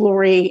cars, the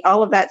jewelry,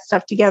 all of that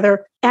stuff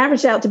together,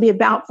 averaged out to be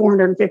about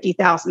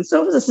 $450,000.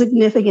 So it was a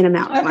significant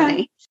amount of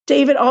money.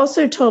 David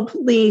also told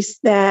police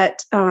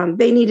that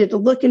they needed to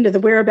look into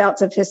the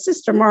whereabouts of his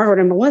sister, Margaret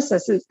and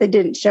Melissa, since they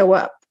didn't show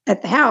up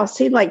at the house.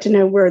 He'd like to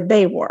know where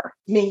they were.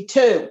 Me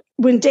too.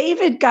 When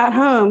David got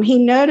home, he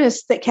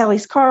noticed that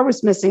Kelly's car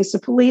was missing. So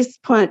police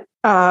put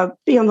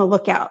be on the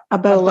lookout, a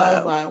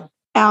bolo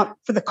out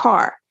for the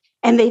car.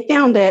 And they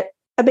found it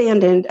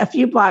abandoned a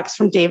few blocks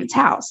from David's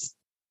house,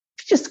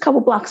 just a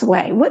couple blocks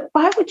away.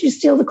 Why would you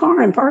steal the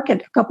car and park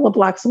it a couple of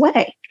blocks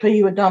away? Because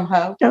you a dumb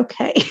hoe.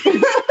 Okay.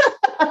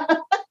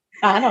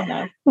 I don't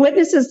know.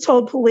 Witnesses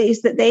told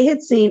police that they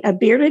had seen a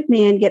bearded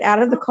man get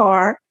out of the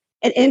car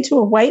and into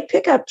a white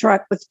pickup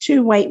truck with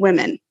two white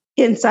women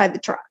inside the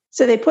truck.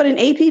 So they put an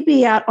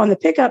APB out on the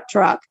pickup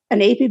truck, an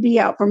APB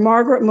out for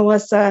Margaret,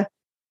 Melissa,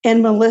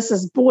 and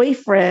Melissa's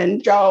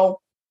boyfriend,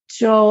 Joel.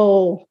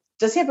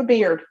 Does he have a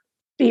beard?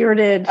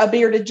 Bearded. A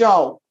bearded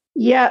Joel.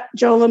 Yeah.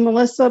 Joel and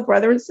Melissa,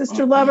 brother and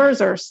sister lovers,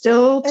 are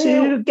still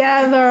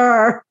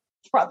together.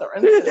 Brother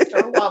and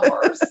sister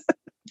lovers.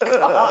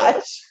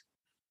 Gosh.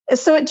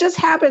 So it just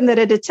happened that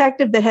a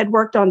detective that had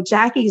worked on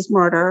Jackie's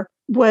murder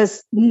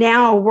was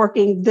now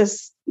working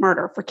this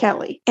murder for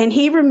Kelly. And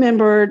he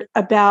remembered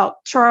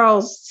about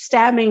Charles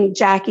stabbing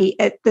Jackie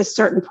at this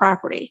certain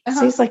property.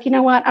 So he's like, you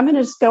know what? I'm going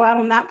to just go out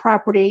on that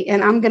property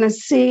and I'm going to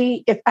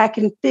see if I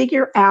can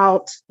figure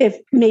out if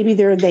maybe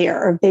they're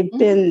there or if they've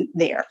been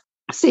there.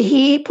 So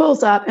he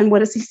pulls up, and what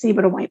does he see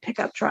but a white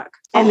pickup truck?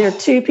 And there are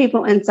two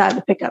people inside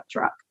the pickup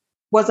truck.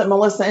 Was it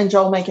Melissa and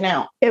Joel making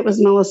out? It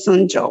was Melissa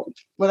and Joel.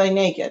 Were they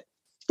naked?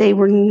 They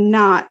were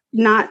not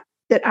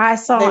that I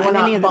saw. They were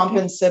not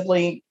bumping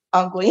sibling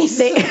ugly.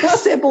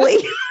 Sibling.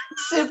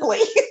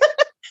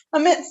 I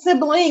meant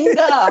sibling.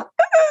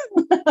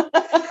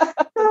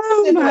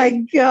 Oh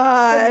my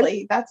God.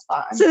 Sibling. That's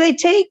fine. So they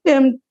take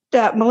them,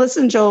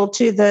 Melissa and Joel,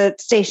 to the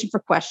station for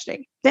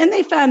questioning. Then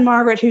they find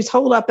Margaret, who's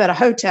holed up at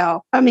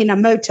a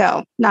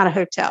motel, not a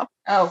hotel.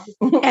 Oh.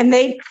 And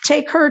they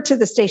take her to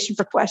the station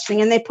for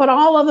questioning, and they put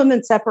all of them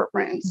in separate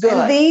rooms. Good.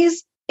 And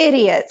these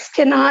idiots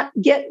cannot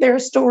get their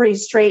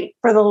stories straight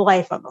for the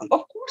life of them.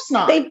 Of course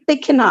not. They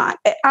cannot.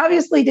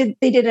 Obviously,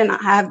 they did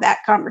not have that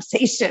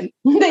conversation.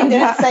 They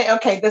didn't say,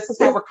 okay, this is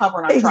how we're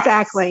covering our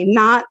exactly.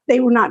 tracks. They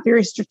were not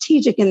very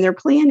strategic in their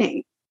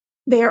planning.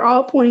 They are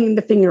all pointing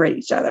the finger at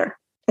each other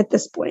at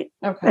this point.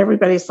 Okay.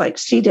 Everybody's like,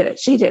 she did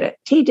it, he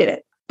did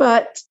it.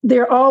 But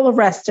they're all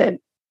arrested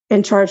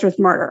and charged with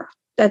murder.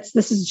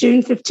 This is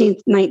June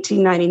 15th,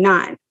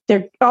 1999.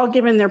 They're all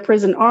given their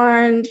prison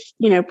orange,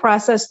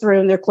 processed through,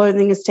 and their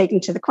clothing is taken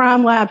to the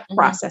crime lab for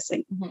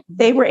processing. Mm-hmm.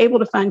 They were able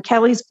to find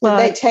Kelly's blood.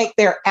 Did they take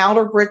their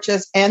outer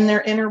breeches and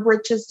their inner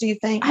breeches, do you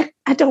think?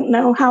 I don't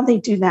know how they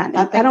do that.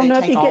 I don't know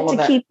if you get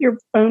to keep your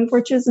own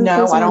breeches in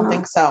prison. No, I don't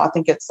think so. I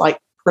think it's like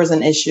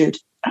prison issued.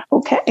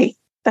 Okay.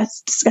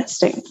 That's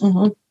disgusting.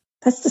 Mm-hmm.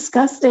 That's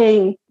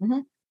disgusting. Mm-hmm.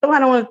 Oh, I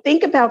don't want to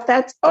think about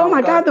that. Oh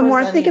my God. The more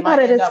I think about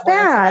it, it's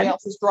bad.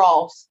 Else's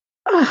draws.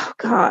 Oh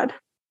God.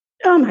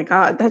 Oh my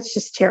God. That's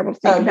just terrible to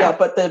think about. Yeah,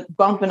 but the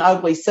bumping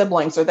ugly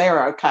siblings are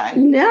there okay?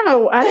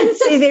 No, I didn't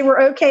say they were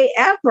okay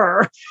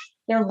ever.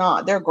 They're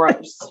not. They're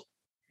gross.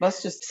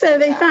 Let's just So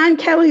they find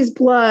Kelly's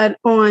blood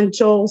on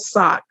Joel's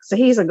sock. So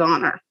he's a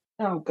goner.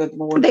 Oh, good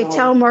Lord. They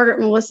tell Margaret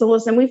and Melissa,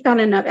 listen, we've got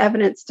enough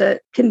evidence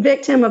to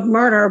convict him of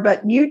murder,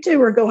 but you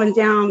two are going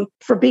down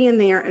for being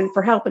there and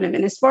for helping him.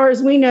 And as far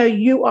as we know,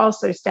 you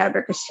also stabbed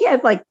her because she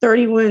had like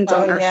 30 wounds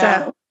on her.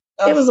 So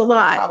It was a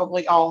lot.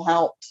 Probably all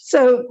helped.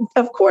 So,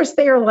 of course,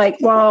 they are like,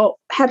 well,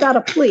 how about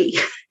a plea?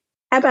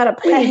 How about a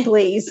plea,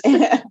 please?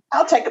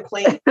 I'll take a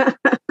plea.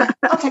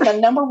 I'll take a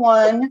number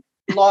 1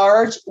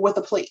 large with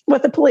a plea.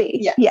 With a plea,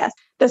 yeah. Yes.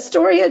 The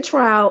story at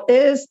trial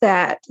is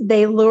that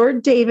they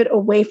lured David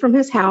away from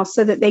his house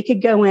so that they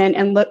could go in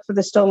and look for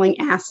the stolen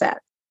asset.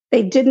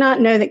 They did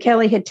not know that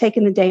Kelly had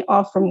taken the day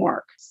off from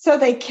work. So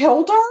they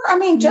killed her? I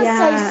mean, just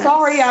say,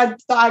 sorry,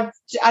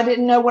 I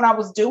didn't know what I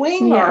was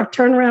doing. Yeah, or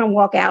turn around and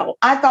walk out.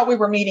 I thought we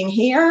were meeting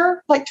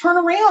here. Like, turn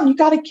around. You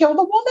got to kill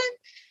the woman.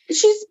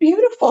 She's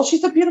beautiful.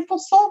 She's a beautiful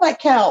soul, that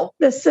Kel.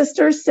 The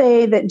sisters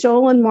say that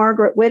Joel and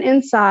Margaret went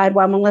inside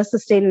while Melissa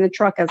stayed in the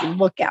truck as a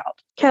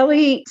lookout.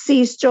 Kelly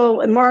sees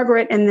Joel and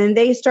Margaret, and then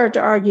they start to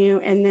argue,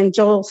 and then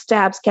Joel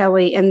stabs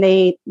Kelly, and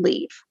they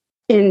leave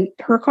in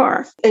her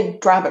car. They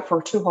drive it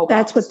for 2 whole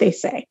That's months. what they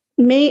say.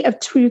 May of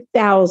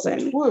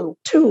 2000. Woo.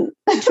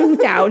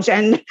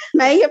 2000.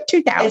 May of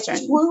 2000.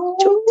 It's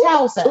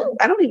 2000.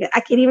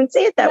 I can't even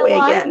say it that way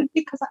again.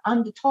 Because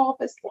I'm the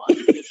tallest one.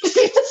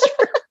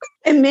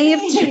 In May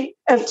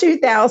of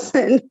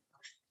 2000,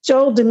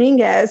 Joel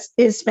Dominguez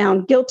is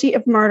found guilty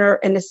of murder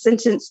and is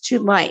sentenced to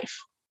life.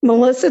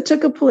 Melissa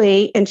took a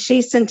plea and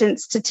she's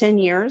sentenced to 10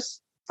 years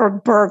for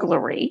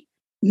burglary.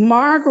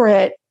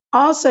 Margaret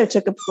also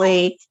took a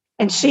plea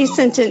and she's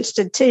sentenced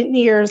to 10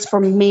 years for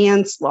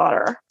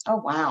manslaughter. Oh,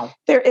 wow.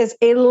 There is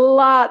a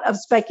lot of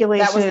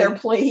speculation. That was their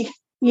plea.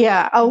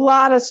 Yeah, a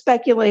lot of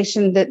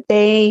speculation that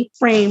they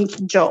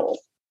framed Joel.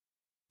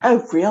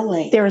 Oh,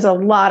 really? There's a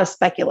lot of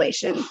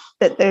speculation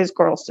that those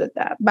girls did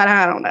that, but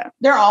I don't know.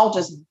 They're all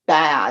just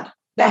bad.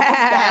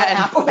 Bad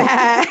apples.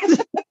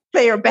 Bad.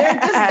 They are bad.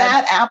 They're just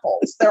bad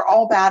apples. They're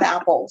all bad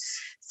apples.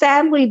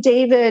 Sadly,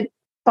 David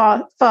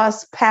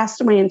Fuss passed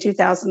away in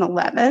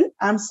 2011.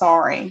 I'm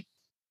sorry.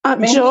 Joel,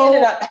 he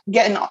ended up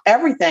getting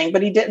everything,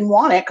 but he didn't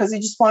want it because he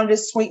just wanted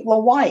his sweet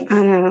little wife.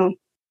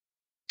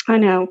 I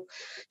know.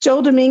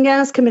 Joel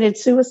Dominguez committed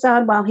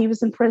suicide while he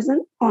was in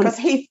prison because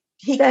he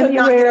could not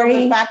get over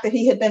the fact that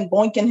he had been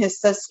boinking his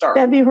sister.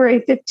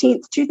 February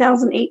 15th,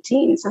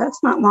 2018. So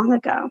that's not long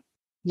ago.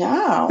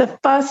 No. The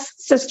Fuss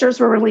sisters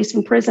were released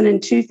from prison in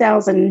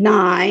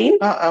 2009.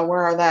 Uh-oh,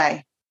 where are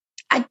they?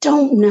 I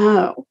don't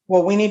know.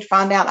 Well, we need to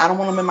find out. I don't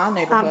want them in my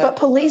neighborhood. But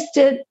police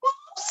did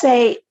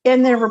say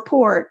in their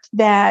report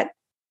that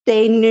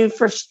they knew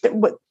for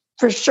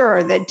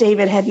sure that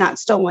David had not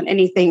stolen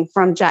anything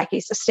from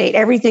Jackie's estate.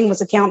 Everything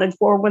was accounted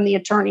for when the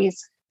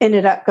attorneys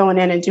ended up going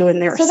in and doing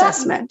their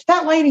assessment.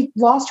 That lady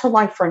lost her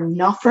life for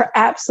nothing. For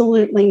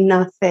absolutely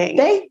nothing.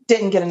 They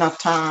didn't get enough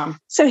time.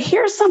 So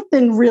here's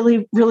something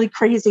really, really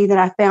crazy that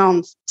I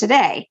found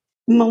today.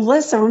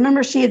 Melissa,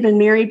 remember she had been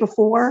married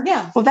before?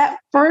 Yeah. Well, that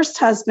first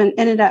husband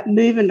ended up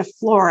moving to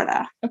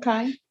Florida.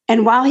 Okay.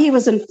 And while he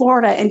was in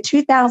Florida in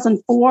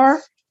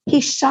 2004,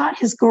 he shot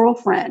his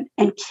girlfriend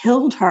and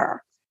killed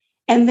her.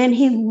 And then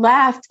he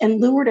left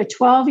and lured a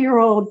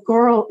 12-year-old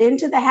girl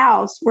into the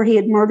house where he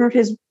had murdered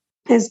his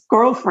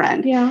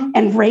girlfriend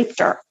and raped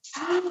her.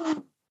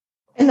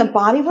 And the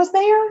body was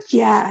there?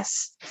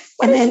 Yes.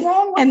 What is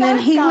wrong with that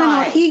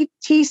guy? He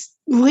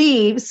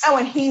leaves. Oh,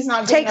 and he's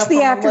not takes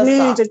the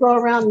afternoon to go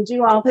around and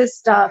do all his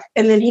stuff,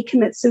 and then he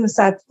commits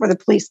suicide before the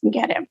police can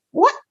get him.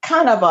 What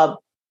kind of a?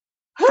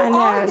 I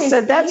know.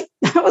 So that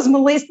was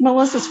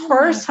Melissa's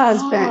first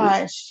husband.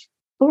 Gosh.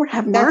 Lord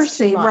have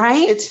mercy,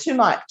 right? It's too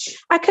much.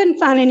 I couldn't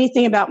find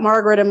anything about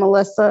Margaret and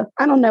Melissa.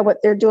 I don't know what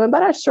they're doing,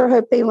 but I sure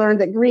hope they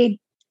learned that greed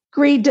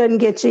doesn't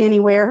get you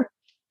anywhere.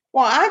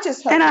 Well, I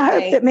just hope. And I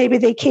hope that maybe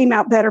they came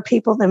out better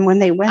people than when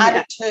they went. I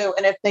do too.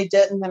 And if they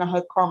didn't, then I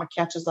hope karma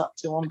catches up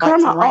to them.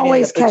 Karma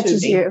always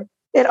catches you.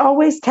 It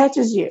always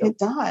catches you. It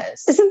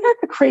does. Isn't that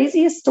the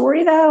craziest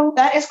story, though?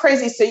 That is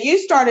crazy. So you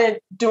started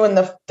doing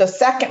the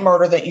second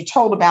murder that you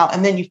told about,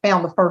 and then you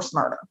found the first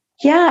murder.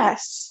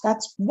 Yes.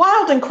 That's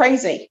wild and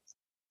crazy.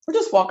 We're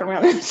just walking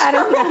around. I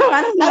don't know.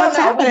 What's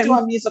happening. We're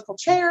doing musical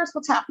chairs.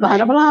 What's happening?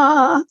 Blah, blah,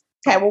 blah.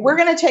 Okay, well, we're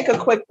going to take a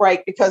quick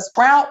break because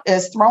Sprout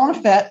is throwing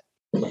a fit,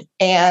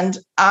 and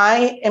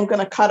I am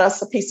going to cut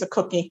us a piece of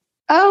cookie.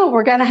 Oh,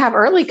 we're going to have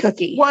early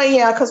cookie. Well,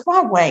 yeah, because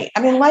why wait?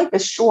 I mean, life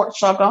is short,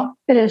 sugar.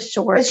 It is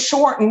short. It's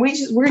short, and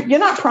you're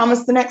not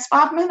promised the next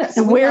 5 minutes.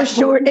 And we're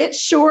short. It's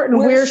short, and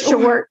we're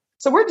short.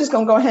 So we're just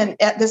going to go ahead and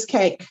eat this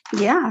cake.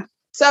 Yeah.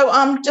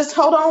 So just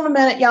hold on a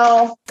minute,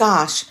 y'all.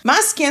 Gosh, my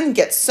skin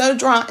gets so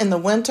dry in the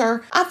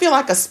winter. I feel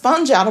like a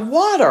sponge out of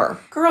water.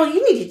 Girl,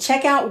 you need to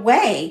check out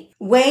Way.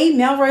 Way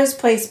Melrose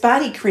Place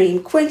Body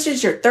Cream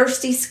quenches your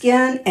thirsty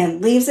skin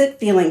and leaves it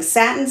feeling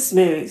satin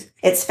smooth.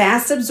 It's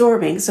fast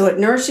absorbing, so it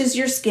nourishes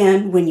your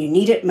skin when you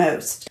need it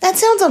most. That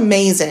sounds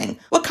amazing.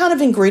 What kind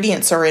of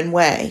ingredients are in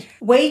Way?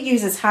 Way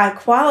uses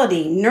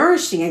high-quality,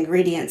 nourishing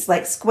ingredients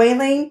like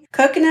squalane,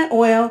 coconut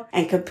oil,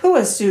 and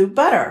Kapuasu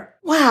butter.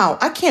 Wow,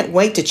 I can't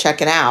wait to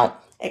check it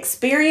out.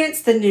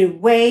 Experience the new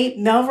Way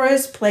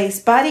Melrose Place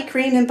Body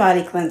Cream and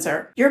Body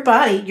Cleanser. Your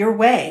body, your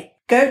way.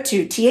 Go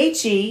to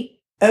TheOuai.com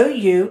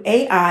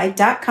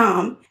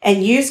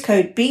and use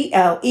code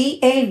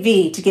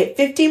BLEAV to get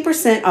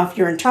 15% off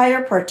your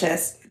entire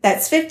purchase.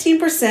 That's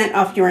 15%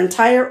 off your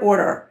entire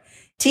order.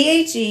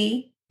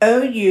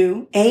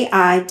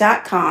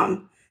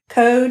 TheOuai.com.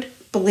 Code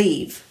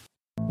BELIEVE.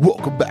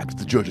 Welcome back to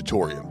the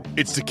Judgeatorium.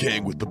 It's the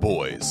King with the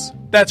boys.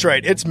 That's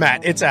right, it's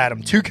Matt, it's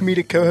Adam, two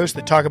comedic co-hosts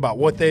that talk about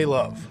what they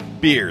love.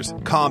 Beers,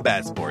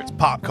 combat sports,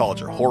 pop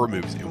culture, horror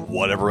movies, and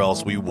whatever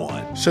else we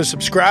want. So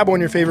subscribe on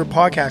your favorite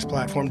podcast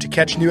platform to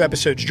catch new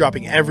episodes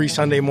dropping every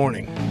Sunday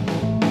morning.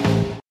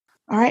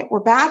 All right, we're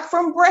back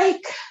from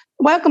break.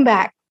 Welcome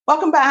back.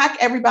 Welcome back,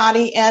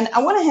 everybody. And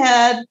I went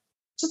ahead,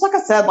 just like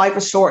I said, life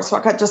is short, so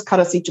I just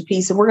cut us each a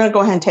piece, and we're going to go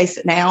ahead and taste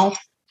it now.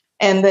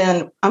 And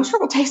then I'm sure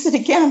we'll taste it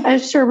again. I'm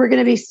sure we're going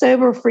to be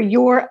sober for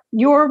your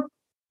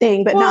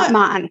thing, but not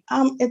mine.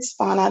 It's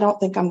fine. I don't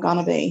think I'm going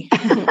to be.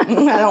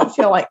 I don't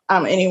feel like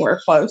I'm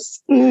anywhere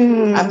close.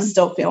 I'm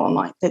still feeling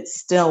like it's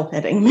still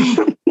hitting me.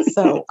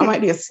 So I might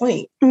be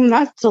asleep.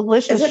 That's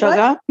delicious,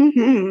 sugar.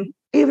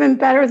 Even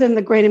better than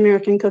the Great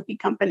American Cookie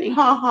Company.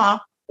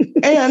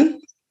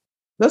 And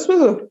this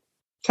was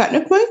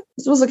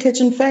a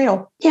kitchen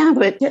fail. Yeah,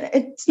 but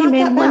it's you not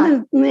made that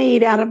bad.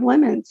 lemonade out of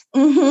lemons.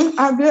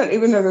 I did,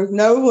 even though there's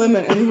no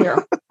lemon in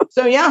here.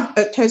 So yeah,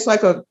 it tastes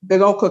like a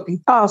big old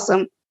cookie.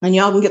 Awesome. And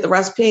y'all can get the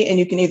recipe, and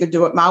you can either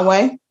do it my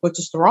way, which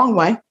is the wrong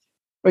way,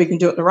 or you can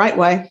do it the right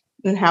way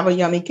and have a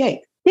yummy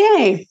cake.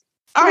 Yay.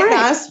 All right,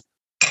 guys.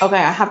 Okay,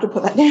 I have to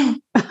put that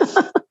down.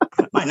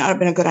 It might not have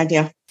been a good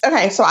idea.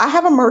 Okay, so I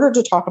have a murder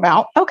to talk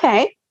about.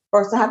 Okay.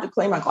 First, I have to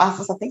clean my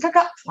glasses. I think I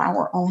got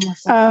flour on or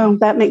something. Oh,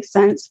 that makes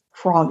sense.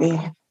 Froggy.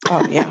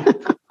 Oh, yeah.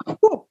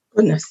 Oh,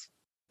 goodness.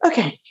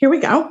 Okay, here we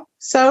go.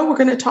 So we're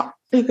going to talk.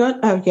 Are you good?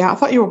 Oh, yeah. I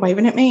thought you were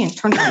waving at me, and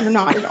turned out you're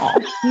not at all.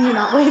 You're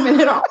not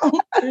waving at all.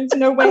 There's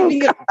no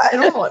waving at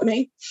all at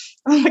me.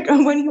 I'm like,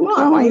 oh, what do you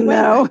want? Why are you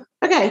waving?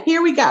 Okay,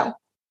 here we go.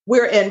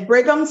 We're in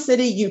Brigham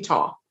City,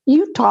 Utah.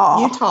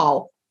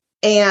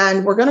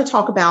 And we're going to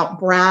talk about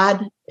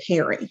Brad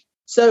Perry.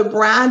 So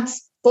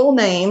Brad's full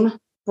name,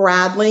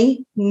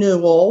 Bradley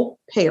Newell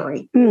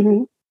Perry.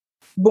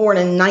 Born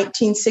in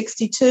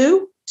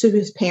 1962 to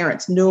his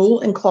parents,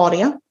 Newell and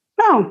Claudia.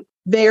 Oh.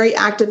 Very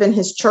active in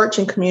his church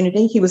and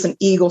community. He was an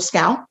Eagle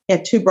Scout. He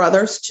had 2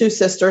 brothers, 2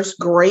 sisters.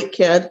 Great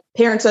kid.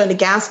 Parents owned a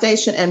gas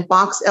station in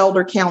Box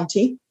Elder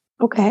County.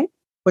 Okay.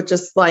 Which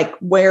is like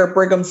where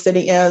Brigham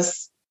City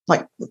is.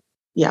 Like,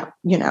 yeah,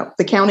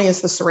 the county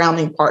is the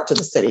surrounding part to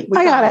the city.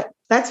 I got it.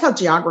 That's how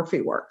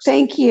geography works.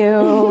 Thank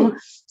you.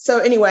 So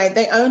anyway,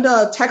 they owned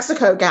a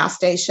Texaco gas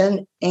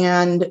station,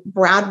 and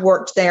Brad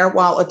worked there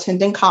while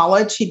attending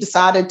college. He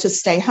decided to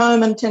stay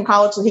home and attend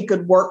college so he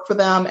could work for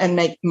them and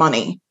make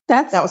money.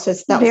 That was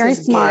his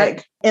smart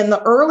gig. In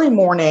the early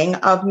morning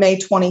of May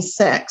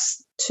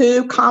 26th,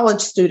 2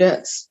 college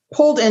students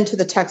pulled into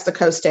the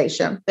Texaco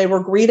station. They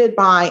were greeted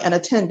by an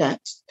attendant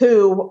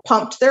who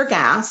pumped their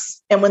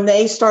gas. And when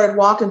they started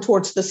walking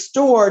towards the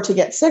store to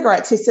get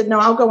cigarettes, he said, no,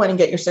 I'll go in and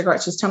get your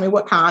cigarettes. Just tell me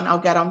what kind. I'll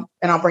get them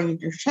and I'll bring you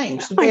your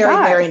change.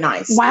 Very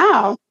nice.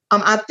 Wow.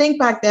 I think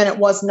back then it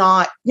was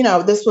not,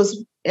 this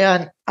was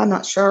in, I'm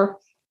not sure.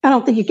 I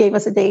don't think you gave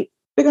us a date.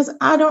 Because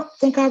I don't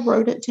think I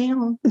wrote it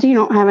down. Do you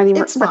don't have any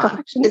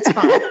recollection? It's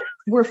fine.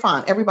 We're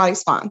fine.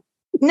 Everybody's fine.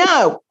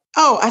 No.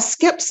 Oh, I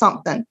skipped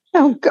something.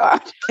 Oh, God.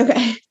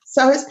 Okay.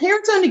 So his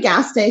parents owned a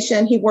gas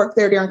station. He worked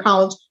there during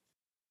college.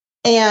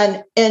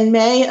 And in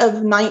May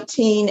of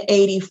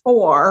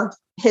 1984,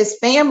 his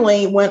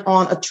family went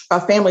on a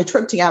family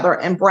trip together,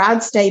 and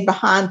Brad stayed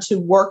behind to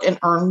work and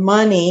earn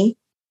money.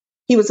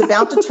 He was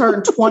about to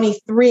turn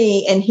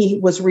 23, and he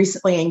was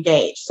recently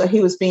engaged. So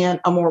he was being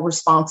a more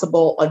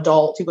responsible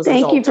adult. He was.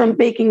 Thank you for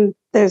making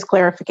those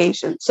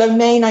clarifications. So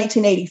May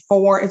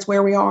 1984 is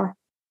where we are.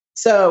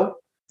 So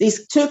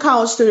these 2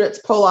 college students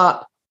pull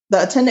up.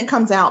 The attendant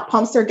comes out,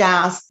 pumps their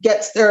gas,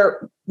 gets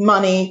their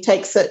money,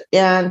 takes it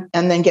in,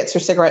 and then gets their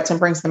cigarettes and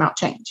brings them out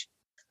change.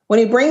 When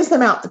he brings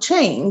them out the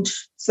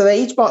change, so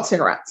they each bought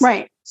cigarettes.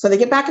 Right. So they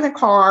get back in their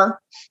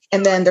car,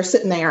 and then they're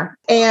sitting there,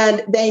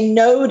 and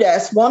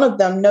one of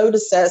them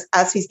notices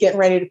as he's getting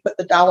ready to put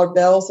the dollar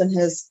bills in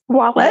his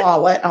wallet.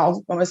 I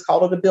almost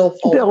called it a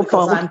billfold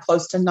because I'm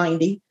close to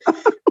 90.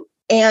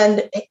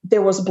 And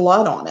there was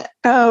blood on it.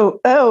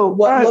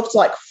 What looked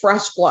like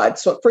fresh blood.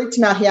 So it freaked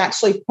him out. He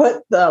actually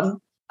put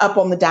them up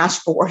on the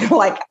dashboard,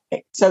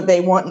 so they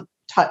wouldn't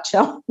touch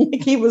him.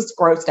 He was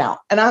grossed out.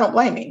 And I don't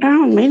blame him.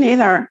 Oh, me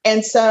neither.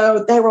 And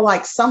so they were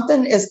like,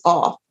 something is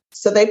off.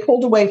 So they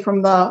pulled away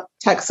from the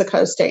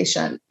Texaco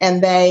station,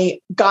 and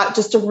they got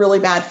just a really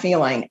bad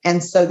feeling.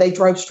 And so they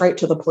drove straight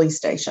to the police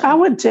station. I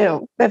would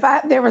too. If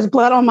there was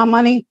blood on my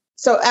money.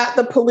 So at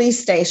the police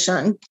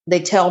station, they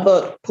tell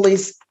the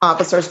police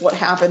officers what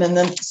happened. And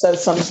then so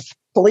some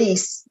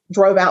police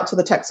drove out to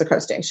the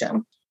Texaco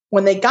station.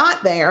 When they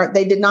got there,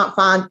 they did not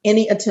find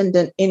any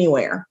attendant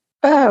anywhere.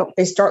 Oh.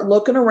 They start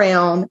looking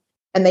around,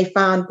 and they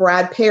find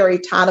Brad Perry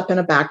tied up in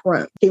a back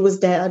room. He was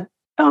dead.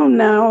 Oh,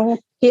 no.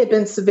 He had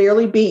been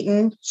severely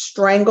beaten,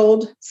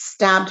 strangled,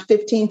 stabbed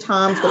 15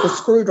 times with a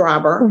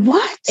screwdriver.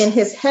 What? And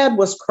his head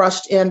was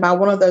crushed in by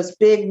one of those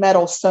big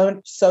metal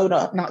soda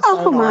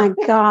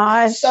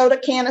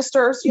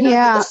canisters, where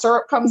the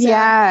syrup comes in.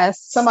 Yes.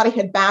 Somebody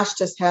had bashed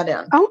his head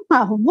in. Oh,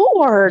 my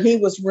Lord. He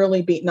was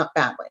really beaten up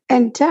badly.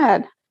 And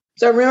dead.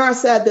 So remember I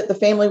said that the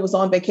family was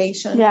on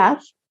vacation?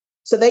 Yes.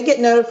 So they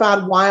get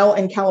notified while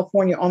in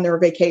California on their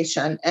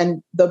vacation.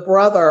 And the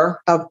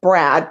brother of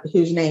Brad,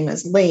 whose name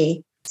is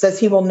Lee, says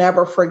he will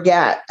never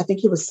forget. I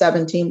think he was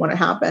 17 when it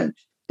happened.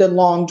 The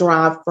long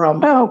drive from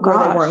where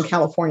they were in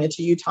California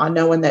to Utah,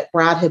 knowing that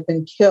Brad had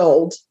been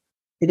killed.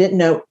 They didn't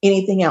know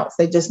anything else.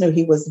 They just knew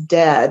he was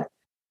dead.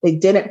 They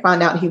didn't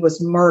find out he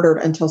was murdered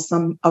until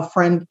a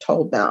friend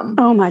told them.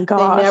 Oh my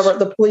gosh.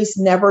 The police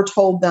never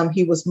told them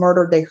he was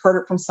murdered. They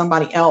heard it from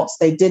somebody else.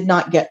 They did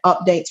not get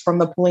updates from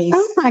the police.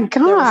 Oh my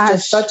gosh. There was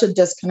just such a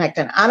disconnect.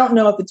 And I don't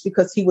know if it's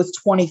because he was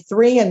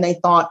 23 and they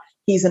thought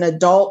he's an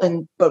adult,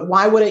 but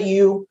why wouldn't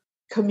you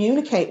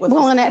communicate with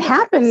and it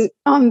happened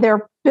on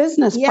their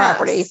business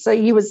property. So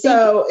you would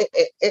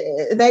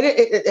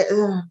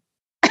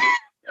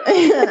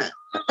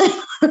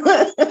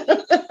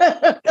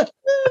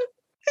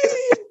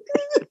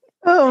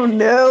oh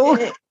no.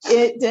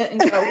 It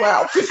didn't go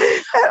well.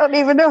 I don't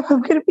even know if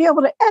I'm going to be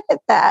able to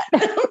edit that.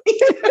 I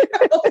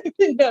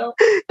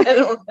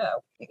don't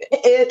know.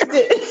 It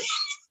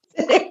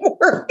didn't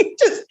work.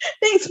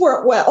 Things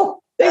weren't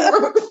well. They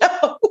weren't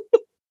well.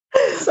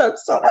 So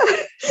sorry.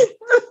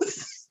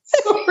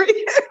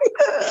 Sorry.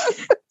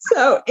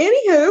 So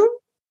anywho,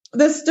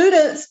 the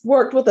students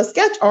worked with a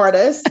sketch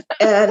artist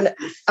and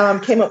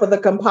came up with a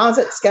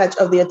composite sketch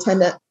of the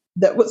attendant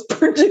that was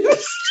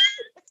produced.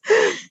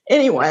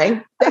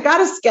 Anyway, they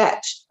got a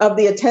sketch of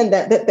the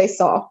attendant that they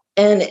saw.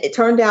 And it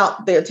turned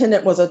out the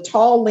attendant was a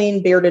tall,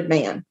 lean, bearded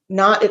man,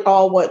 not at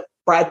all what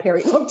Brad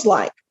Perry looked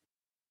like.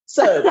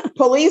 So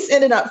police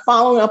ended up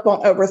following up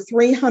on over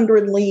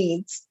 300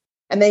 leads,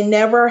 and they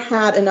never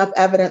had enough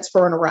evidence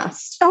for an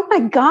arrest. Oh my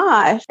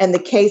gosh. And the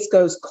case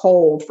goes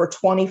cold for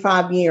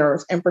 25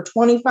 years. And for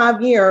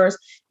 25 years,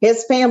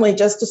 his family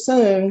just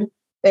assumed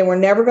they were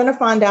never going to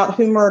find out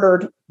who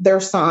murdered their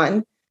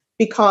son,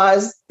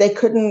 because they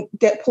couldn't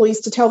get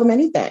police to tell them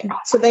anything.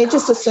 So they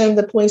just assumed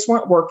the police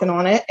weren't working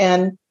on it,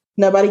 and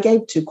nobody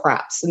gave two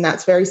craps. And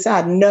that's very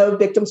sad. No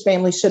victim's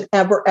family should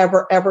ever,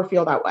 ever, ever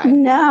feel that way.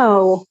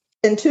 No.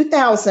 In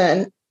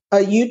 2000,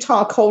 a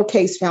Utah Cold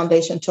Case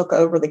Foundation took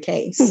over the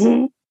case.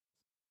 Mm-hmm.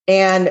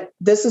 And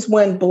this is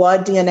when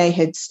blood DNA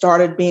had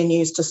started being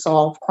used to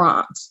solve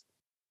crimes.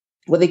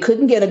 Well, they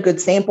couldn't get a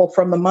good sample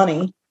from the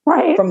money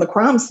from the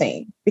crime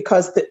scene,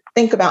 because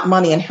think about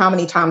money and how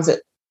many times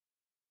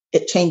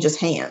it changes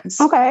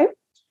hands. Okay.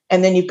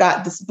 And then you've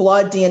got this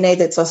blood DNA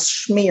that's a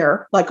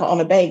smear, like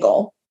on a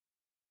bagel.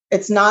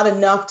 It's not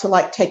enough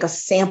to take a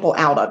sample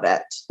out of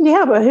it.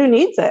 Yeah, but who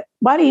needs it?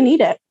 Why do you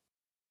need it?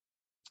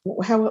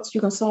 How else are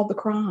you going to solve the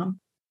crime?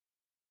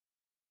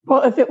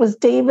 Well, if it was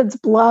David's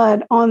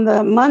blood on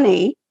the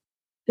money.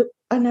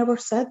 I never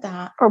said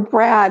that. Or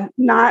Brad,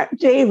 not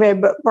David,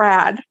 but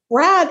Brad.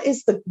 Brad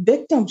is the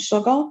victim,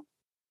 sugar.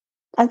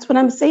 That's what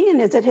I'm saying.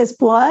 Is it his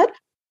blood?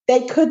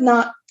 They could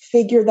not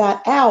figure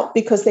that out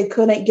because they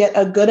couldn't get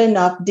a good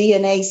enough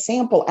DNA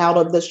sample out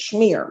of the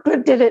smear.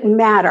 But did it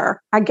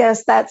matter? I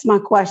guess that's my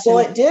question.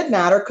 Well, it did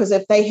matter, because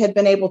if they had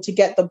been able to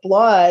get the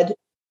blood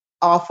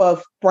off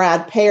of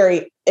Brad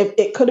Perry,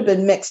 it could have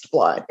been mixed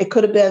blood. It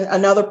could have been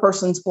another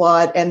person's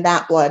blood and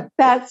that blood.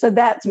 That's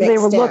they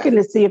were looking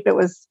to see if it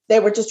was. They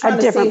were just trying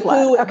to see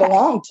who it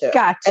belonged to.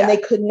 Gotcha. And they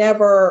could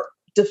never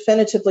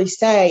definitively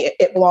say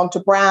it belonged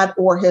to Brad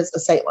or his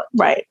assailant.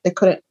 Right. They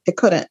couldn't.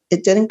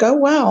 It didn't go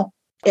well.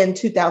 In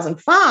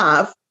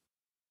 2005,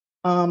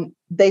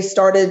 they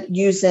started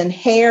using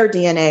hair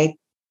DNA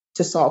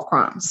to solve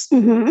crimes.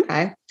 Mm-hmm.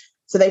 Okay.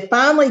 So they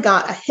finally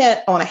got a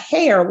hit on a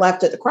hair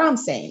left at the crime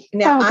scene.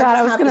 Now,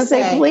 I was going to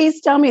say, please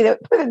tell me that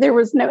there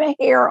was no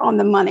hair on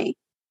the money.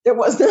 There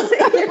was no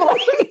hair.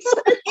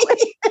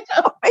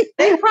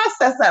 They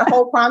processed that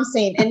whole crime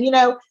scene. And,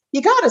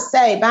 you got to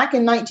say, back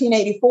in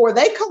 1984,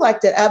 they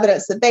collected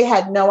evidence that they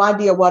had no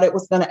idea what it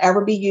was going to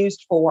ever be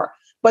used for,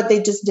 but they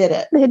just did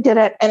it. They did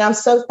it. And I'm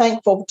so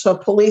thankful to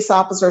police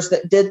officers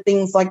that did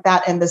things like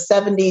that in the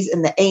 70s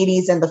and the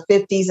 80s and the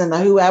 50s and the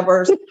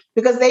whoever's,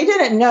 because they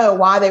didn't know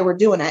why they were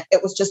doing it.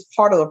 It was just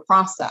part of the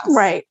process.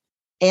 Right.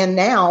 And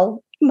now,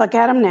 look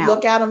at them now.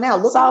 Look at them now.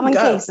 Look solving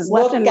at them go. Cases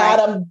left and right. Look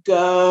at them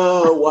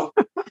go.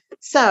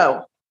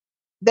 So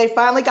they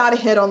finally got a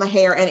hit on the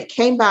hair, and it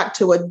came back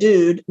to a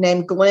dude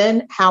named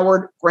Glenn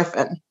Howard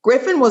Griffin.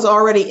 Griffin was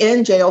already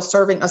in jail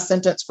serving a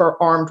sentence for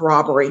armed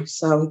robbery.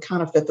 So he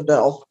kind of fit the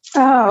bill.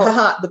 Oh,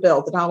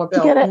 the dollar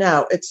bill. Get it?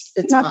 No, it's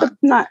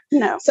not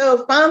no.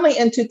 So finally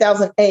in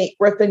 2008,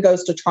 Griffin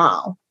goes to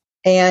trial,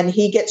 and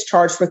he gets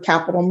charged with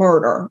capital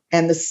murder,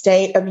 and the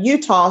state of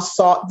Utah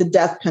sought the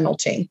death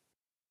penalty.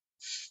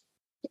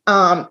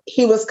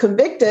 He was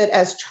convicted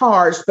as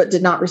charged, but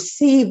did not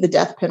receive the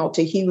death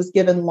penalty. He was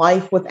given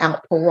life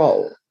without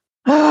parole.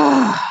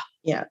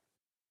 Yeah.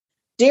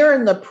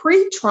 During the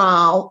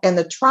pre-trial and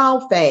the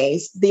trial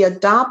phase,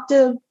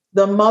 the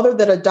mother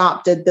that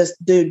adopted this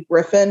dude,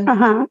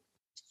 Griffin,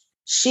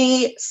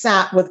 she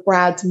sat with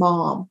Brad's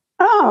mom.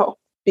 Oh.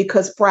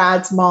 Because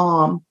Brad's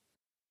mom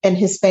and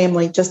his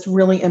family just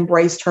really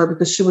embraced her,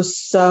 because she was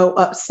so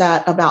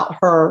upset about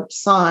her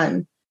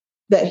son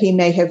that he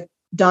may have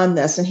done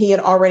this. And he had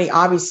already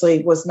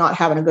obviously was not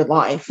having a good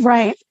life.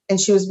 Right. And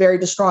she was very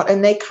distraught.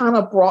 And they kind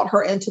of brought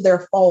her into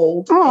their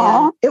fold.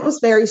 Aww. And it was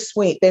very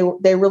sweet.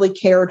 They really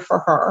cared for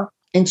her.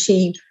 And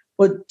she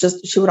would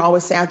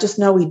always say, I just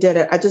know he did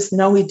it. I just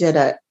know he did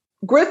it.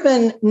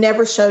 Griffin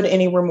never showed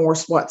any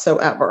remorse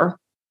whatsoever.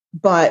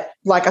 But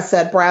like I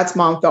said, Brad's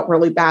mom felt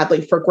really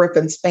badly for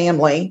Griffin's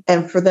family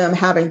and for them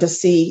having to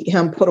see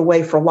him put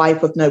away for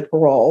life with no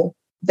parole.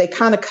 They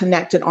kind of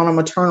connected on a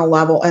maternal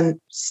level and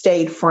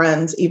stayed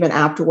friends even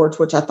afterwards,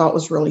 which I thought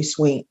was really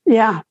sweet.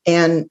 Yeah.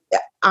 And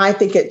I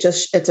think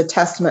it's a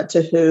testament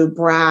to who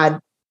Brad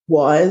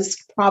was,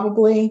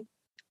 probably.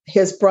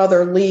 His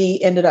brother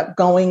Lee ended up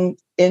going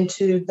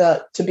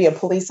to be a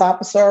police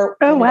officer.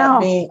 Oh, wow.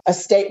 Being a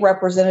state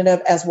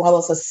representative as well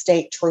as a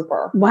state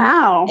trooper.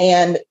 Wow.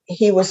 And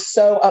he was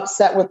so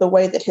upset with the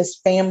way that his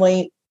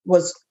family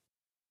was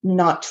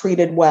not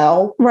treated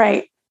well.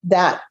 Right.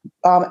 That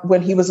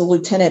when he was a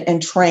lieutenant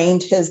and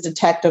trained his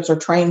detectives or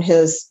trained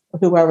his,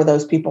 whoever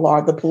those people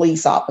are, the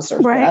police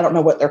officers, right. I don't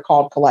know what they're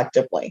called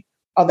collectively.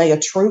 Are they a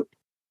troop?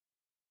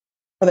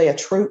 I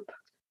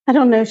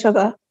don't know,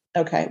 Sugar.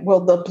 Okay. Well,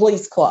 the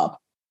police club.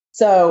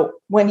 So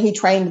when he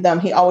trained them,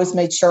 he always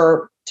made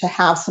sure to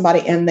have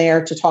somebody in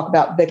there to talk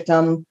about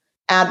victim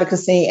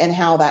advocacy and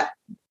how that,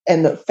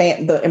 and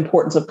the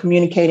importance of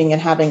communicating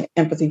and having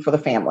empathy for the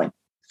family.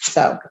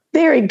 So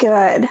very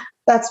good.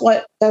 That's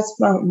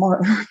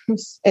more.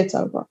 It's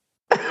over.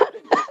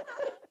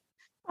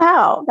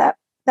 Wow.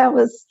 That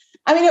was.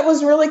 I mean, it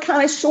was really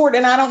kind of short,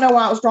 and I don't know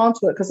why I was drawn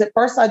to it, because at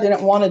first I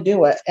didn't want to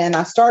do it, and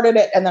I started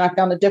it, and then I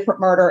found a different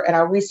murder, and I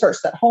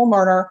researched that whole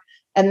murder,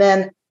 and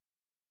then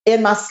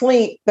in my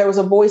sleep there was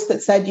a voice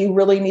that said, "You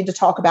really need to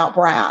talk about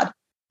Brad,"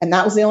 and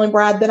that was the only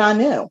Brad that I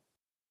knew.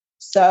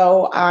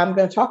 So I'm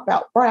going to talk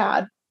about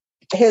Brad.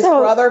 His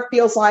brother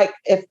feels like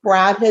if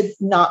Brad had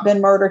not been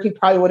murdered, he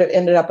probably would have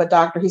ended up a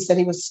doctor. He said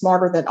he was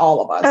smarter than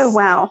all of us. Oh,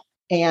 wow.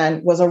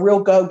 And was a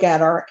real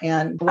go-getter.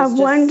 And I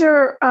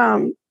wonder,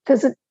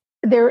 because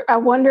I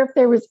wonder if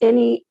there was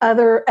any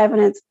other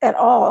evidence at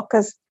all,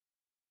 because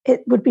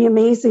it would be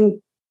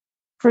amazing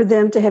for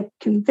them to have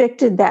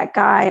convicted that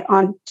guy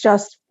on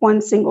just one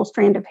single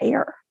strand of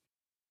hair.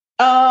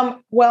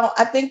 Well,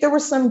 I think there were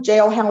some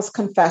jailhouse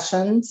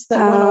confessions that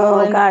went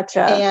on. Oh,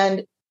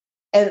 gotcha.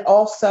 And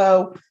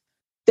also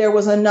there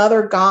was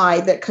another guy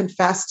that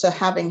confessed to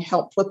having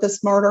helped with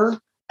this murder.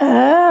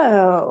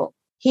 Oh.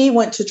 He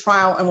went to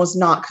trial and was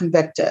not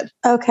convicted.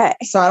 Okay.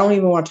 So I don't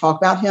even want to talk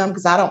about him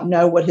because I don't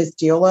know what his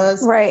deal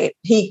is. Right.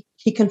 He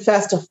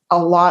confessed a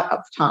lot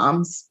of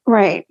times.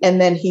 Right. And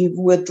then he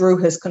withdrew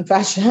his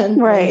confession.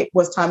 Right. It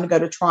was time to go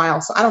to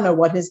trial. So I don't know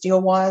what his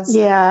deal was.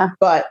 Yeah.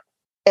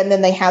 And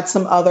then they had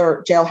some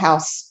other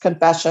jailhouse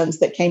confessions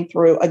that came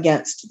through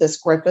against this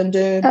Griffin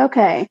dude.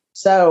 Okay.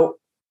 So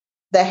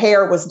the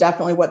hair was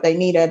definitely what they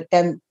needed.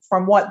 And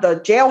from what the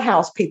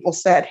jailhouse people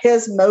said,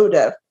 his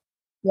motive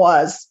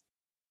was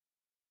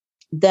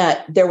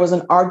that there was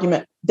an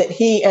argument that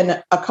he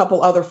and a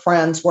couple other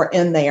friends were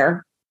in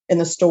there in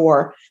the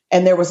store.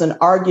 And there was an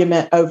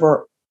argument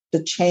over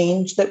the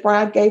change that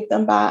Brad gave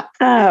them back.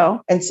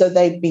 Oh. And so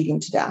they beat him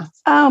to death.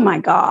 Oh my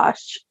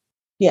gosh.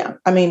 Yeah.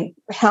 I mean,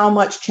 how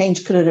much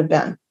change could it have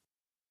been?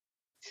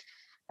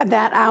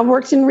 That I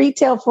worked in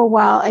retail for a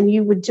while, and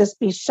you would just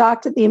be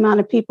shocked at the amount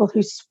of people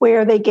who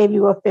swear they gave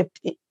you a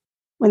 50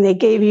 when they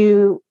gave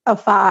you a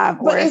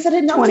 5. But is it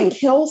enough 20? To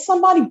kill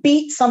somebody,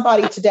 beat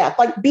somebody to death,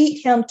 like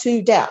beat him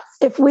to death?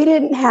 If we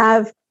didn't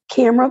have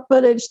camera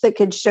footage that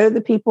could show the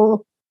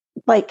people,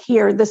 like,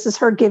 here, this is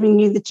her giving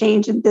you the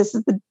change, and this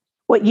is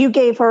what you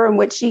gave her and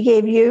what she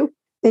gave you,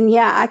 then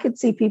yeah, I could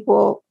see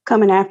people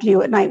coming after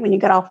you at night when you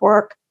get off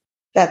work.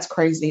 That's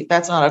crazy.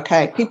 That's not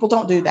okay. People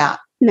don't do that.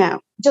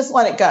 No. Just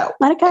let it go.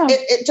 Let it go.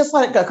 Just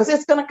let it go. Because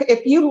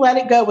if you let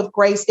it go with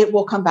grace, it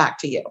will come back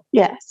to you.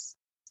 Yes.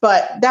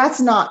 But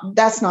that's not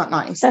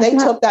nice. They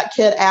took that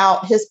kid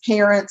out. His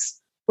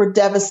parents were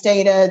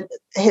devastated.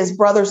 His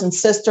brothers and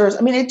sisters.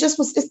 I mean,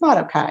 it's not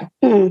okay.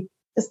 Mm.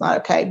 It's not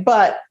okay.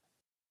 But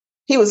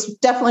he was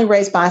definitely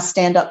raised by a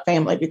stand-up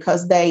family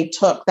because they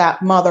took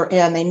that mother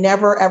in. They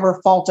never,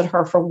 ever faulted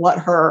her for what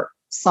her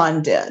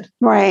son did.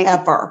 Right.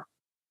 Ever.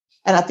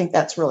 And I think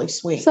that's really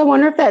sweet. So I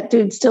wonder if that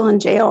dude's still in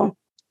jail.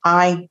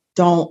 I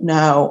don't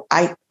know.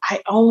 I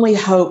only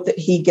hope that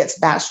he gets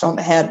bashed on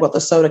the head with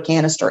a soda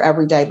canister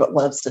every day, but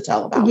lives to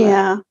tell about it.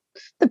 Yeah.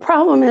 The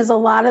problem is a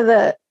lot of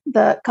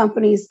the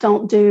companies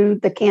don't do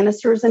the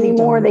canisters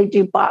anymore. They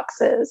do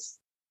boxes.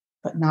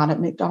 But not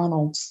at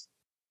McDonald's.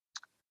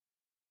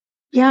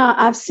 Yeah,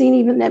 I've seen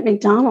even at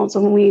McDonald's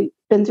when we've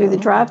been through the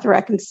drive-thru,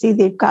 I can see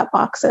they've got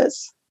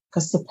boxes.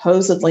 Because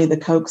supposedly the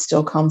Coke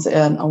still comes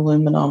in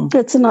aluminum.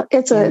 That's a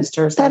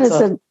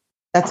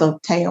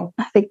tail.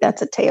 I think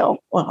that's a tail.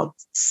 Well,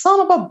 son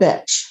of a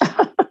bitch.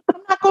 I'm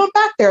not going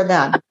back there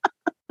then.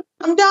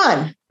 I'm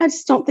done. I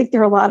just don't think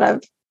there are a lot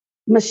of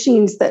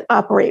machines that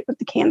operate with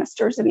the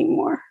canisters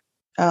anymore.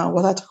 Oh,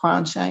 well, that's a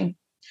crying shame.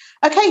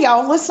 Okay,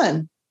 y'all,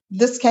 listen.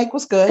 This cake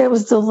was good. It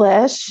was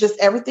delish. Just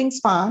everything's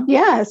fine.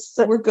 Yes.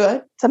 We're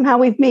good. Somehow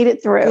we've made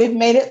it through. We've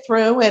made it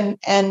through,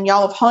 and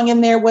y'all have hung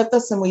in there with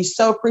us, and we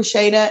so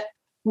appreciate it.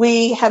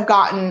 We have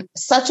gotten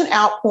such an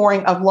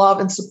outpouring of love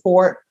and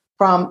support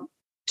from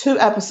 2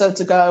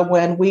 episodes ago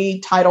when we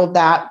titled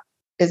that,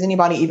 Is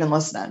Anybody Even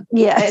Listening?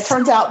 Yes. And it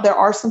turns out there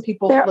are some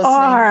people There listening,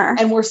 are.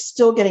 and we're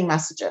still getting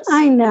messages.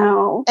 I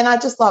know. And I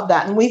just love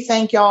that. And we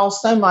thank y'all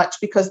so much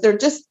because they're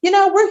just,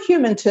 we're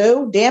human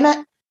too, damn it.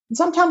 And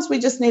sometimes we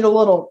just need a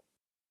little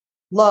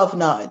love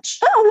nudge.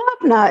 Oh,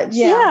 love nudge.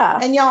 Yeah.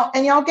 And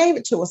y'all gave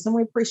it to us, and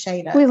we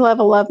appreciate it. We love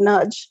a love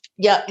nudge.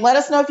 Yeah. Let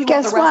us know if you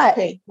want Guess the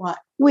recipe. What?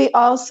 We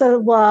also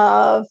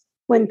love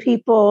when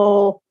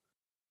people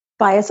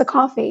buy us a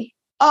coffee.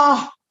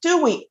 Oh,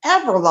 do we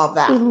ever love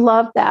that? We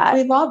love that.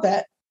 We love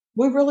it.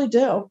 We really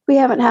do. We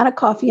haven't had a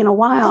coffee in a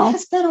while.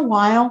 It's been a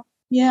while.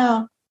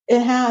 Yeah, it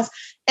has.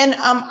 And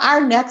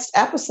our next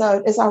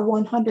episode is our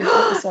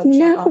 100th episode.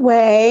 No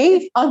way.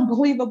 It's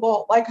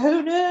unbelievable. Like,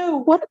 who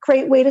knew? What a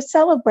great way to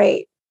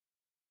celebrate.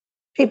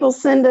 People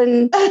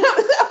sending I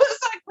was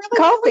like, really?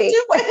 coffee.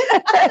 What are we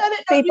doing? I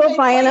didn't know you People made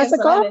buying us a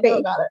plans, and I didn't know coffee.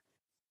 about it.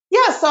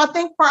 Yeah, so I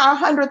think for our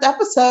 100th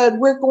episode,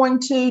 we're going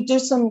to do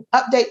some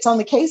updates on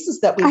the cases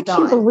that we've I done.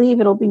 can't believe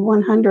it'll be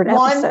 100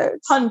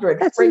 episodes. 100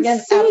 That's friggin'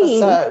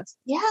 insane. episodes.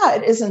 Yeah,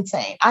 it is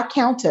insane. I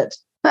counted.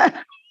 And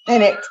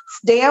it's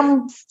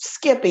damn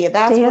Skippy.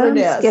 That's what it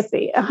is.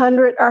 Skippy.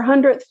 100, our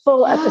 100th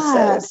full episode.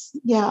 Yes,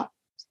 yeah.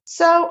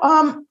 So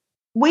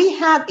we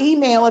have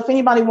email if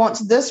anybody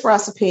wants this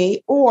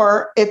recipe,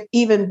 or if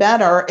even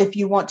better, if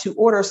you want to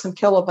order some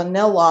Killer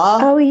Vanilla.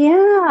 Oh, 'cause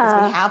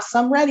yeah. we have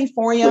some ready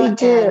for you. We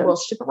do. And we'll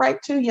ship it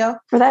right to you.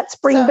 For that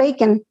spring So-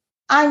 bacon.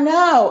 I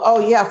know.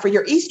 Oh, yeah. For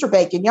your Easter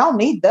bacon. Y'all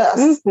need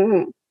this.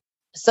 Mhm.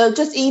 So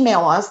just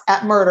email us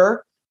at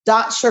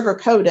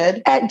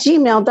murder.sugarcoated. At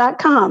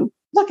gmail.com.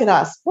 Look at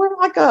us. We're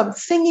like a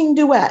singing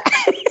duet,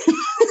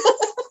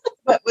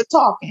 but we're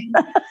talking.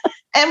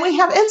 And we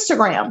have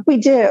Instagram. We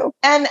do.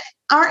 And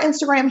our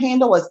Instagram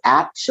handle is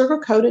at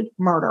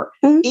sugarcoatedmurder.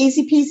 Mhm.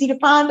 Easy peasy to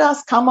find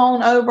us. Come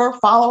on over.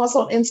 Follow us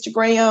on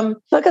Instagram.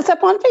 Look us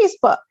up on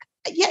Facebook.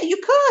 Yeah, you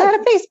We had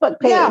could. a Facebook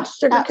page, Yeah,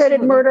 Sugar Coated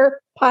absolutely.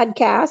 Murder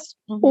Podcast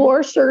Mhm.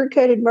 or Sugar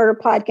Coated Murder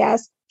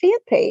Podcast fan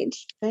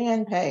page.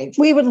 Fan page.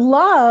 We would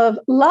love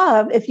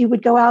if you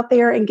would go out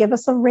there and give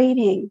us a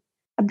rating,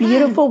 a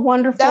beautiful,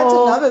 wonderful That's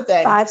another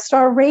thing.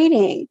 5-star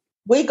rating.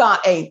 We got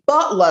a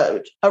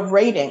buttload of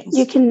ratings.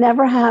 You can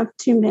never have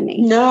too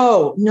many.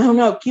 No.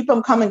 Keep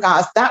them coming,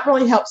 guys. That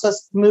really helps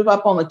us move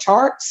up on the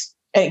charts.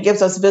 And it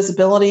gives us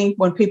visibility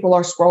when people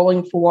are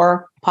scrolling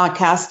for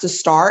podcasts to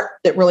start.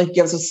 It really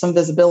gives us some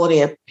visibility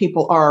if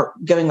people are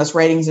giving us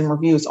ratings and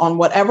reviews on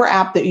whatever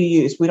app that you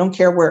use. We don't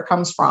care where it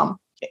comes from.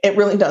 It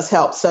really does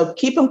help. So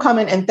keep them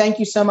coming. And thank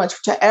you so much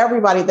to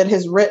everybody that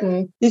has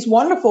written these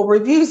wonderful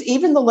reviews.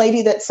 Even the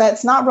lady that said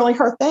it's not really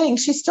her thing,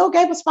 she still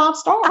gave us 5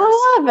 stars.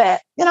 I love it.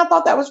 And I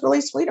thought that was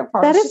really sweet of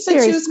her. That She is said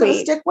very she was going to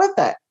sweet. stick with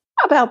it.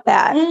 How about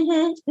that?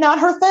 Not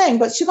her thing,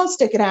 but she's going to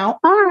stick it out.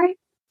 All right.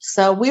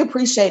 So we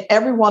appreciate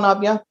every one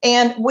of you.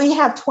 And we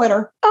have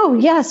Twitter. Oh,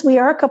 yes, we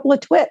are a couple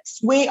of twits.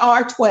 We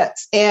are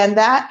Twits. And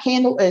that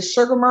handle is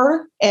Sugar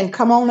Murder. And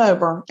come on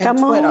over and Come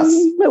twit on us.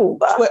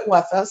 over. Twit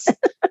with us.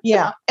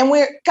 Yeah. And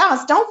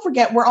guys, don't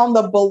forget, we're on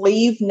the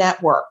Believe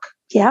Network.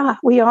 Yeah,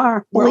 we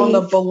are. We're on the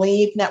Believe.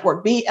 Believe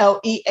Network,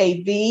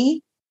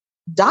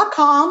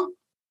 BLEAV.com.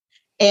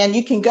 And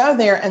you can go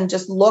there and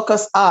just look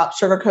us up,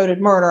 Sugar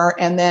Coated Murder,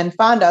 and then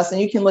find us. And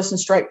you can listen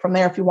straight from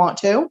there if you want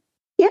to.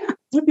 Yeah.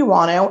 If you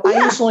want to. I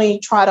Yeah. usually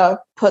try to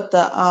put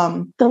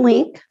the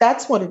link.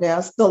 that's what it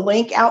is, the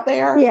link out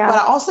there. Yeah. But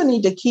I also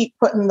need to keep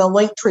putting the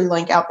Linktree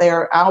link out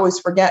there. I always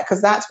forget because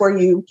that's where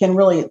you can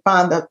really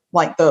find the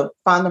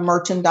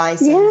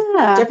merchandise and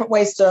Yeah. different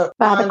ways to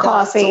Buy the find us,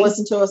 coffee. to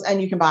listen to us,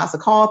 and you can buy us a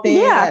coffee.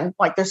 Yeah. And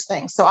there's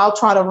things. So I'll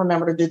try to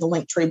remember to do the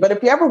Linktree. But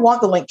if you ever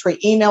want the Linktree,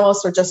 email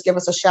us or just give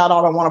us a shout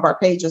out on one of our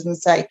pages and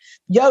say,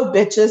 "Yo,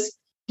 bitches,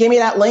 give me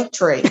that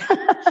Linktree.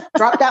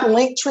 Drop that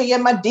Linktree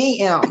in my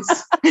DMs."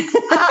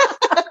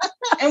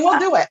 And we'll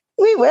do it.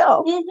 We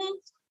will.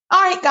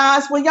 All right,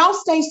 guys. Well, y'all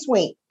stay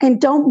sweet,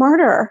 And don't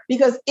murder.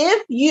 because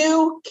if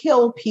you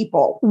kill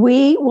people,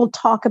 We will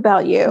talk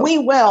about you. we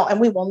will, and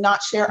we will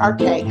not share our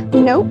cake.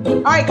 Nope.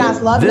 All right,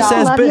 guys. Love This y'all.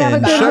 has Love you. Have a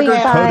been good week. Sugar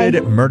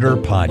Coated Bye. Murder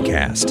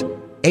Podcast,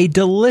 a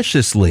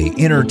deliciously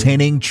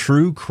entertaining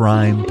true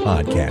crime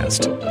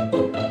podcast.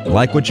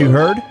 Like what you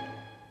heard?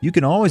 You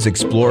can always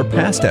explore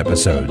past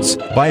episodes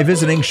by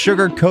visiting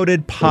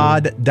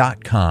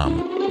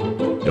sugarcoatedpod.com.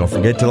 Don't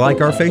forget to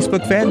like our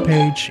Facebook fan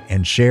page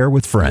and share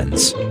with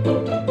friends.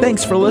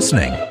 Thanks for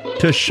listening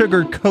to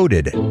Sugar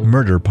Coated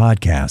Murder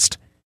Podcast.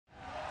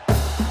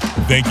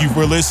 Thank you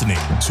for listening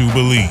to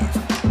Believe.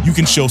 You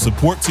can show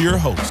support to your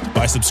host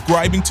by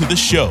subscribing to the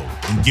show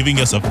and giving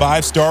us a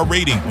 5-star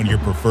rating on your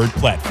preferred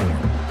platform.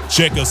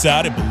 Check us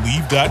out at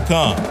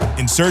Believe.com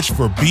and search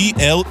for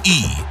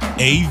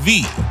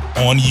BLEAV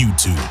on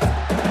YouTube.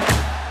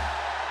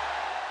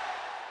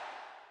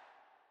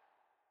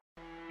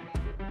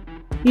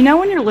 You know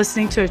when you're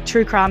listening to a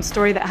true crime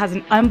story that has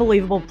an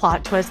unbelievable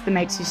plot twist that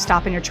makes you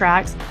stop in your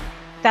tracks?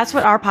 That's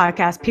what our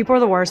podcast, People Are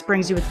the Worst,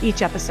 brings you with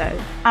each episode.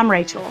 I'm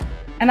Rachel.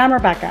 And I'm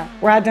Rebecca.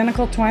 We're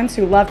identical twins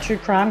who love true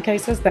crime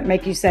cases that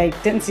make you say,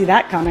 didn't see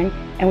that coming,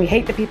 and we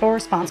hate the people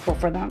responsible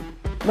for them.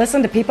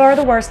 Listen to People Are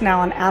the Worst now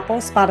on Apple,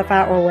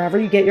 Spotify, or wherever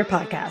you get your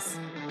podcasts.